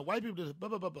 You know, white people do blah,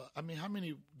 blah, blah, blah. I mean, how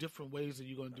many different ways are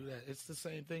you going to do that? It's the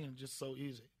same thing and just so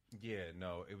easy. Yeah,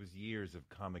 no, it was years of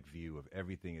comic view of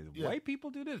everything. White people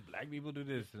do this, black people do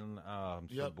this, and I'm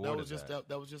so bored of that.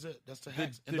 That was just it. That's the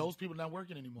hacks. And those people not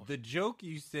working anymore. The joke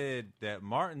you said that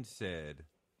Martin said,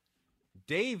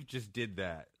 Dave just did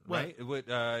that, right? What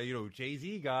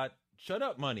Jay-Z got shut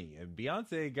up money, and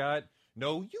Beyonce got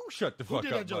no, you shut the fuck up. Who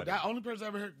did that joke? Money. That only person I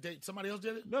ever heard. Somebody else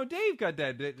did it? No, Dave got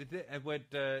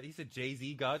that. He said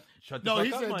Jay-Z got shut the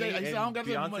fuck up money. He said, I don't got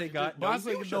Beyonce money. got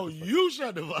you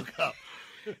shut the fuck up.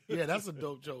 Yeah, that's a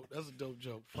dope joke.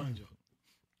 Funny joke.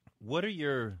 What are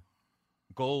your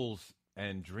goals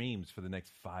and dreams for the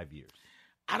next 5 years?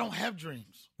 I don't have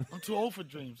dreams. I'm too old for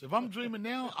dreams. If I'm dreaming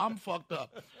now, I'm fucked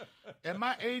up. At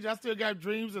my age, I still got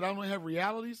dreams and I don't have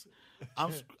realities.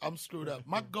 I'm screwed up.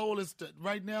 My goal is to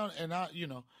right now, and I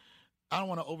don't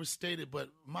want to overstate it, but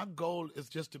my goal is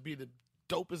just to be the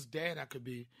dopest dad I could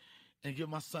be and give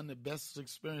my son the best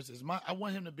experiences. I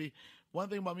want him to be. One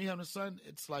thing about me having a son,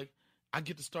 it's like I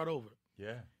get to start over.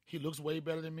 Yeah. He looks way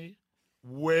better than me.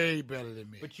 Way better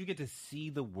than me. But you get to see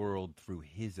the world through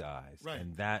his eyes, right,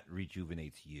 and that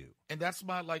rejuvenates you. And that's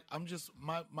my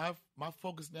my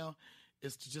focus now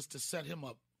is to set him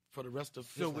up for the rest of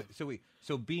his life.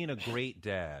 So being a great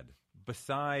dad,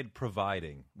 beside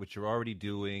providing, which you're already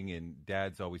doing, and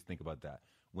dads always think about that.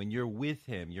 When you're with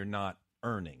him, you're not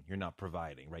earning, you're not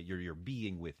providing, right? You're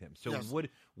being with him. So yes.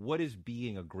 What is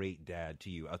being a great dad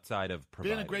to you outside of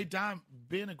providing?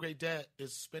 Being a great dad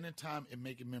is spending time and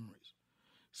making memories.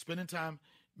 Spending time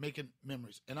making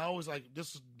memories. And I always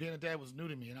being a dad was new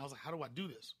to me. And I was like, how do I do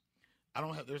this?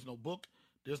 There's no book.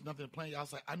 There's nothing to play. I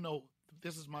was like, I know,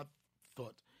 this is my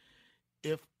thought.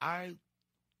 If I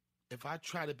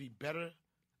try to be better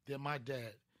than my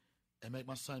dad and make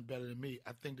my son better than me,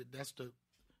 I think that's the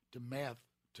math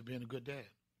to being a good dad.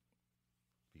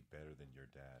 Be better than your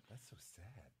dad. That's so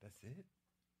sad. That's it.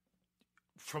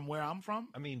 From where I'm from?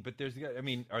 I mean, but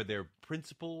are there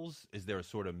principles? Is there a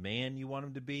sort of man you want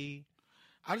him to be?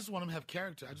 I just want him to have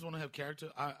character.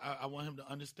 I want him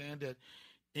to understand that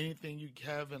anything you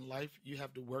have in life, you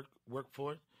have to work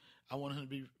for it. I want him to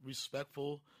be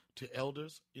respectful to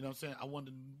elders. You know what I'm saying? I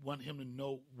want him to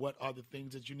know what are the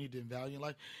things that you need to value in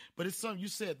life. But it's something you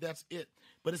said, that's it.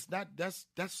 But it's not,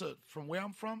 from where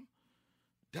I'm from,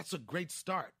 that's a great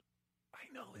start.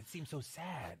 I know, it seems so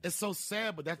sad. It's so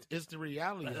sad, but it's the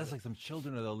reality. That's like some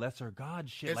Children of the Lesser God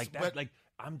shit.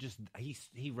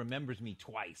 He remembers me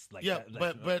twice. Like yeah,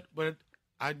 but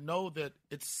I know that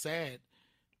it's sad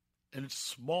and it's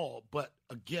small. But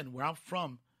again, where I'm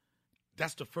from,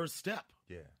 that's the first step.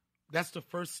 Yeah, that's the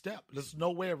first step. There's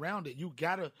no way around it. You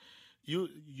gotta,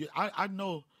 I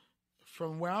know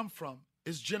from where I'm from,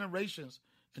 it's generations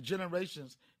and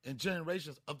generations and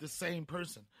generations of the same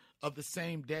person, of the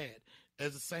same dad.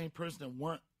 as the same person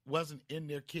that wasn't in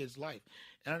their kid's life.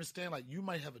 And I understand, like, you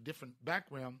might have a different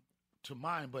background to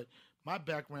mine, but my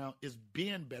background is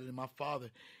being better than my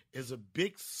father is a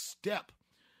big step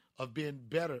of being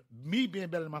better. Me being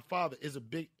better than my father is a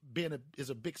big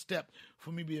step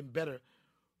for me being better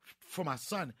for my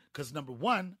son. Because number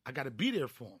one, I got to be there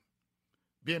for him.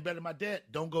 Being better than my dad,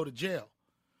 don't go to jail.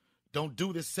 Don't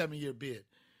do this 7-year bid.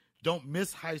 Don't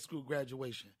miss high school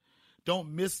graduation.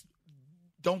 Don't miss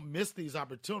these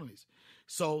opportunities.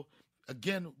 So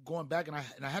again, going back, and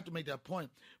I have to make that point.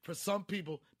 For some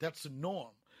people, that's the norm.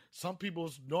 Some people,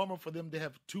 it's normal for them to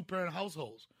have 2-parent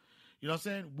households. You know what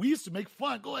I'm saying? We used to make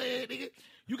fun. Go ahead, nigga.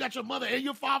 You got your mother and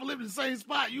your father living in the same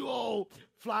spot. You old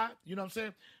fly. You know what I'm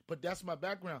saying? But that's my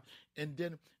background. And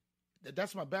then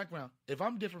that's my background. If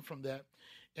I'm different from that,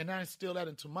 and I instill that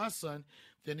into my son,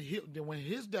 then when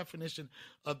his definition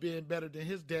of being better than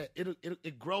his dad,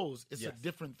 it grows. It's a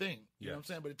different thing. You know what I'm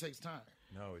saying? But it takes time.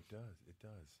 No, it does. It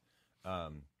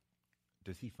does.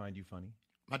 Does he find you funny?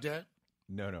 My dad?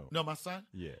 No, my son?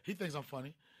 Yeah. He thinks I'm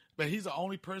funny. But he's the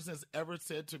only person that's ever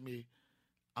said to me,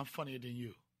 I'm funnier than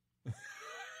you.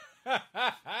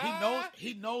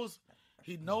 He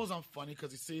knows I'm funny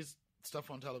because he sees stuff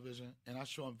on television, and I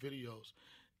show him videos.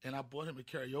 And I bought him a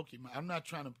karaoke. I'm not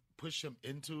trying to push him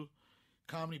into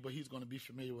comedy, but he's going to be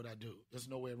familiar with what I do. There's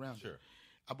no way around it.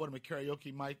 I bought him a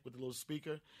karaoke mic with a little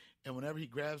speaker, and whenever he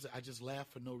grabs it, I just laugh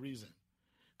for no reason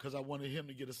because I wanted him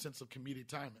to get a sense of comedic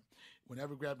timing.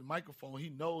 Whenever he grabs the microphone, he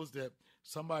knows that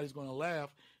somebody's going to laugh,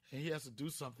 and he has to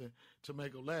do something to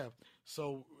make him laugh.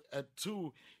 So at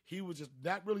 2, he was just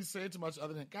not really saying too much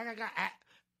other than ga ga ga, ah.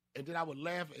 And then I would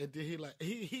laugh, and then he like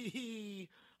he.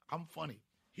 I'm funny.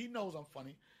 He knows I'm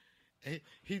funny. And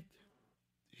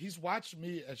he's watched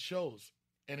me at shows,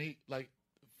 and he like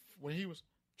when he was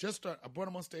just started. I brought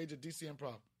him on stage at DC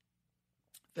Improv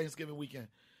Thanksgiving weekend.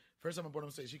 First time I brought him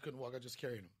on stage, he couldn't walk. I just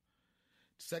carried him.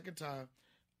 Second time,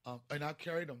 and I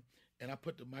carried him, and I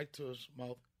put the mic to his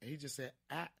mouth, and he just said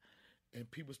ah, and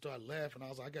people started laughing. I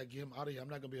was like, I gotta get him out of here. I'm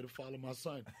not gonna be able to follow my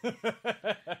son.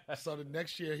 So the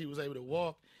next year he was able to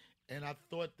walk, and I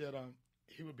thought that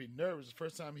he would be nervous. The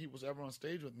first time he was ever on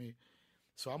stage with me.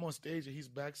 So I'm on stage and he's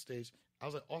backstage. I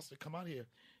was like, Austin, come out here.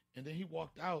 And then he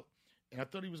walked out, and I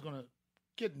thought he was going to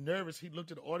get nervous. He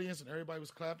looked at the audience and everybody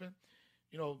was clapping.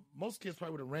 You know, most kids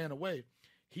probably would have ran away.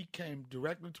 He came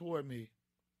directly toward me.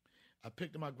 I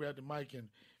picked him, I grabbed the mic, and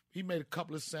he made a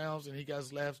couple of sounds and he got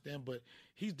his laughs then, but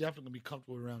he's definitely going to be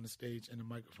comfortable around the stage and the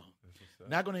microphone.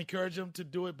 Not going to encourage him to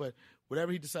do it, but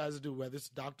whatever he decides to do, whether it's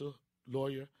doctor,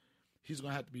 lawyer, he's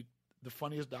going to have to be the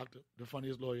funniest doctor, the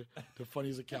funniest lawyer, the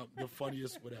funniest accountant, the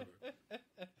funniest whatever.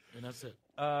 And that's it.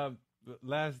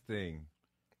 Last thing.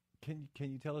 Can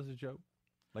you tell us a joke?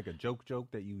 Like a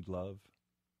joke that you love?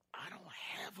 I don't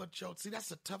have a joke. See,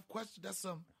 that's a tough question. That's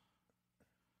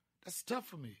tough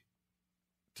for me.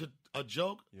 A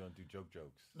joke? You don't do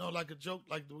jokes. No, like a joke,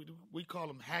 like we call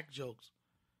them hack jokes.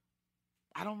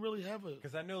 I don't really have a...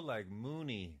 Because I know like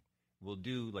Mooney will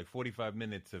do like 45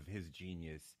 minutes of his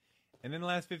genius. And then the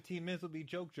last 15 minutes will be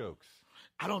jokes.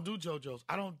 I don't do jokes.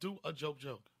 I don't do a joke.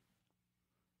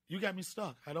 You got me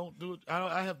stuck. I don't do it.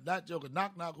 I have not joking.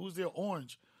 Knock, knock. Who's there?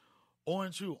 Orange.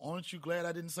 Orange who? Orange, you glad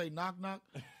I didn't say knock, knock?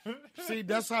 See,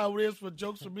 that's how it is for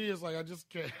jokes for me. It's like I just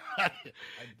can't.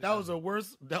 That was the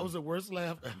worst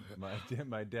laugh ever.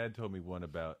 My dad told me one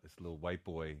about this little white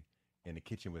boy in the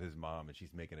kitchen with his mom, and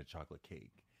she's making a chocolate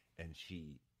cake. And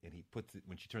he puts it,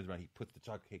 when she turns around, he puts the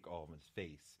chocolate cake all on his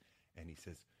face. And he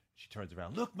says, she turns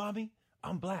around, look, mommy,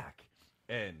 I'm black.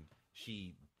 And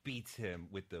she beats him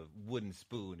with the wooden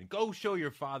spoon and go show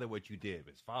your father what you did.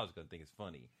 But his father's going to think it's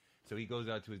funny. So he goes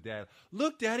out to his dad,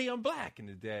 look, Daddy, I'm black. And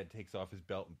his dad takes off his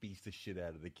belt and beats the shit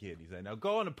out of the kid. He's like, now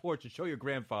go on the porch and show your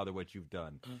grandfather what you've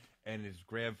done. And his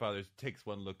grandfather takes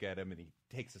one look at him and he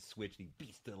takes a switch and he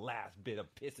beats the last bit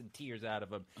of piss and tears out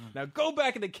of him. Now go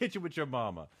back in the kitchen with your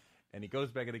mama. And he goes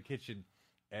back in the kitchen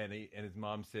and his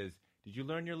mom says, did you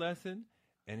learn your lesson?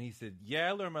 And he said, yeah,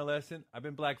 I learned my lesson. I've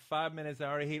been black 5 minutes. I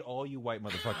already hate all you white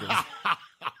motherfuckers.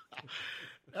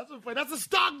 That's a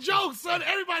stock joke, son.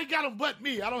 Everybody got them but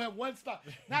me. I don't have one stock.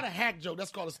 Not a hack joke.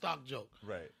 That's called a stock joke.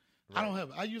 Right. I don't have.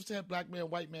 I used to have black man,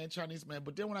 white man, Chinese man.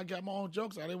 But then when I got my own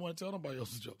jokes, I didn't want to tell nobody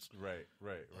else's jokes. Right.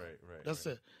 That's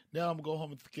it. Now I'm going to go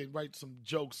home and write some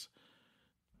jokes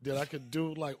that I could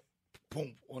do like,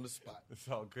 boom, on the spot. It's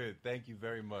all good. Thank you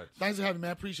very much. Thanks for having me, man.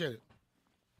 I appreciate it.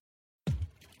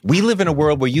 We live in a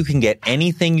world where you can get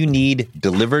anything you need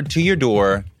delivered to your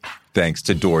door thanks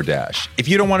to DoorDash. If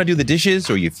you don't want to do the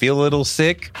dishes or you feel a little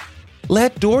sick,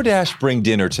 let DoorDash bring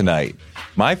dinner tonight.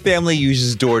 My family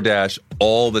uses DoorDash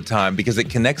all the time because it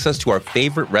connects us to our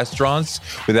favorite restaurants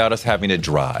without us having to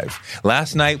drive.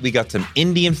 Last night, we got some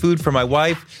Indian food for my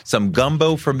wife, some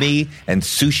gumbo for me, and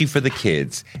sushi for the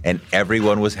kids. And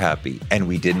everyone was happy, and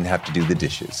we didn't have to do the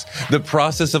dishes. The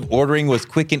process of ordering was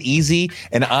quick and easy,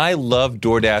 and I love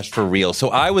DoorDash for real. So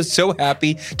I was so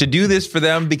happy to do this for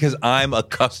them because I'm a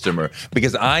customer,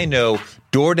 because I know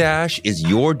DoorDash is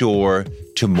your door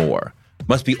to more.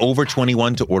 Must be over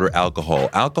 21 to order alcohol.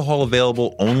 Alcohol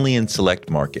available only in select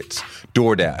markets.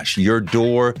 DoorDash, your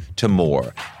door to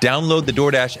more. Download the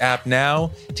DoorDash app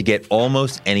now to get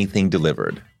almost anything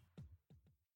delivered.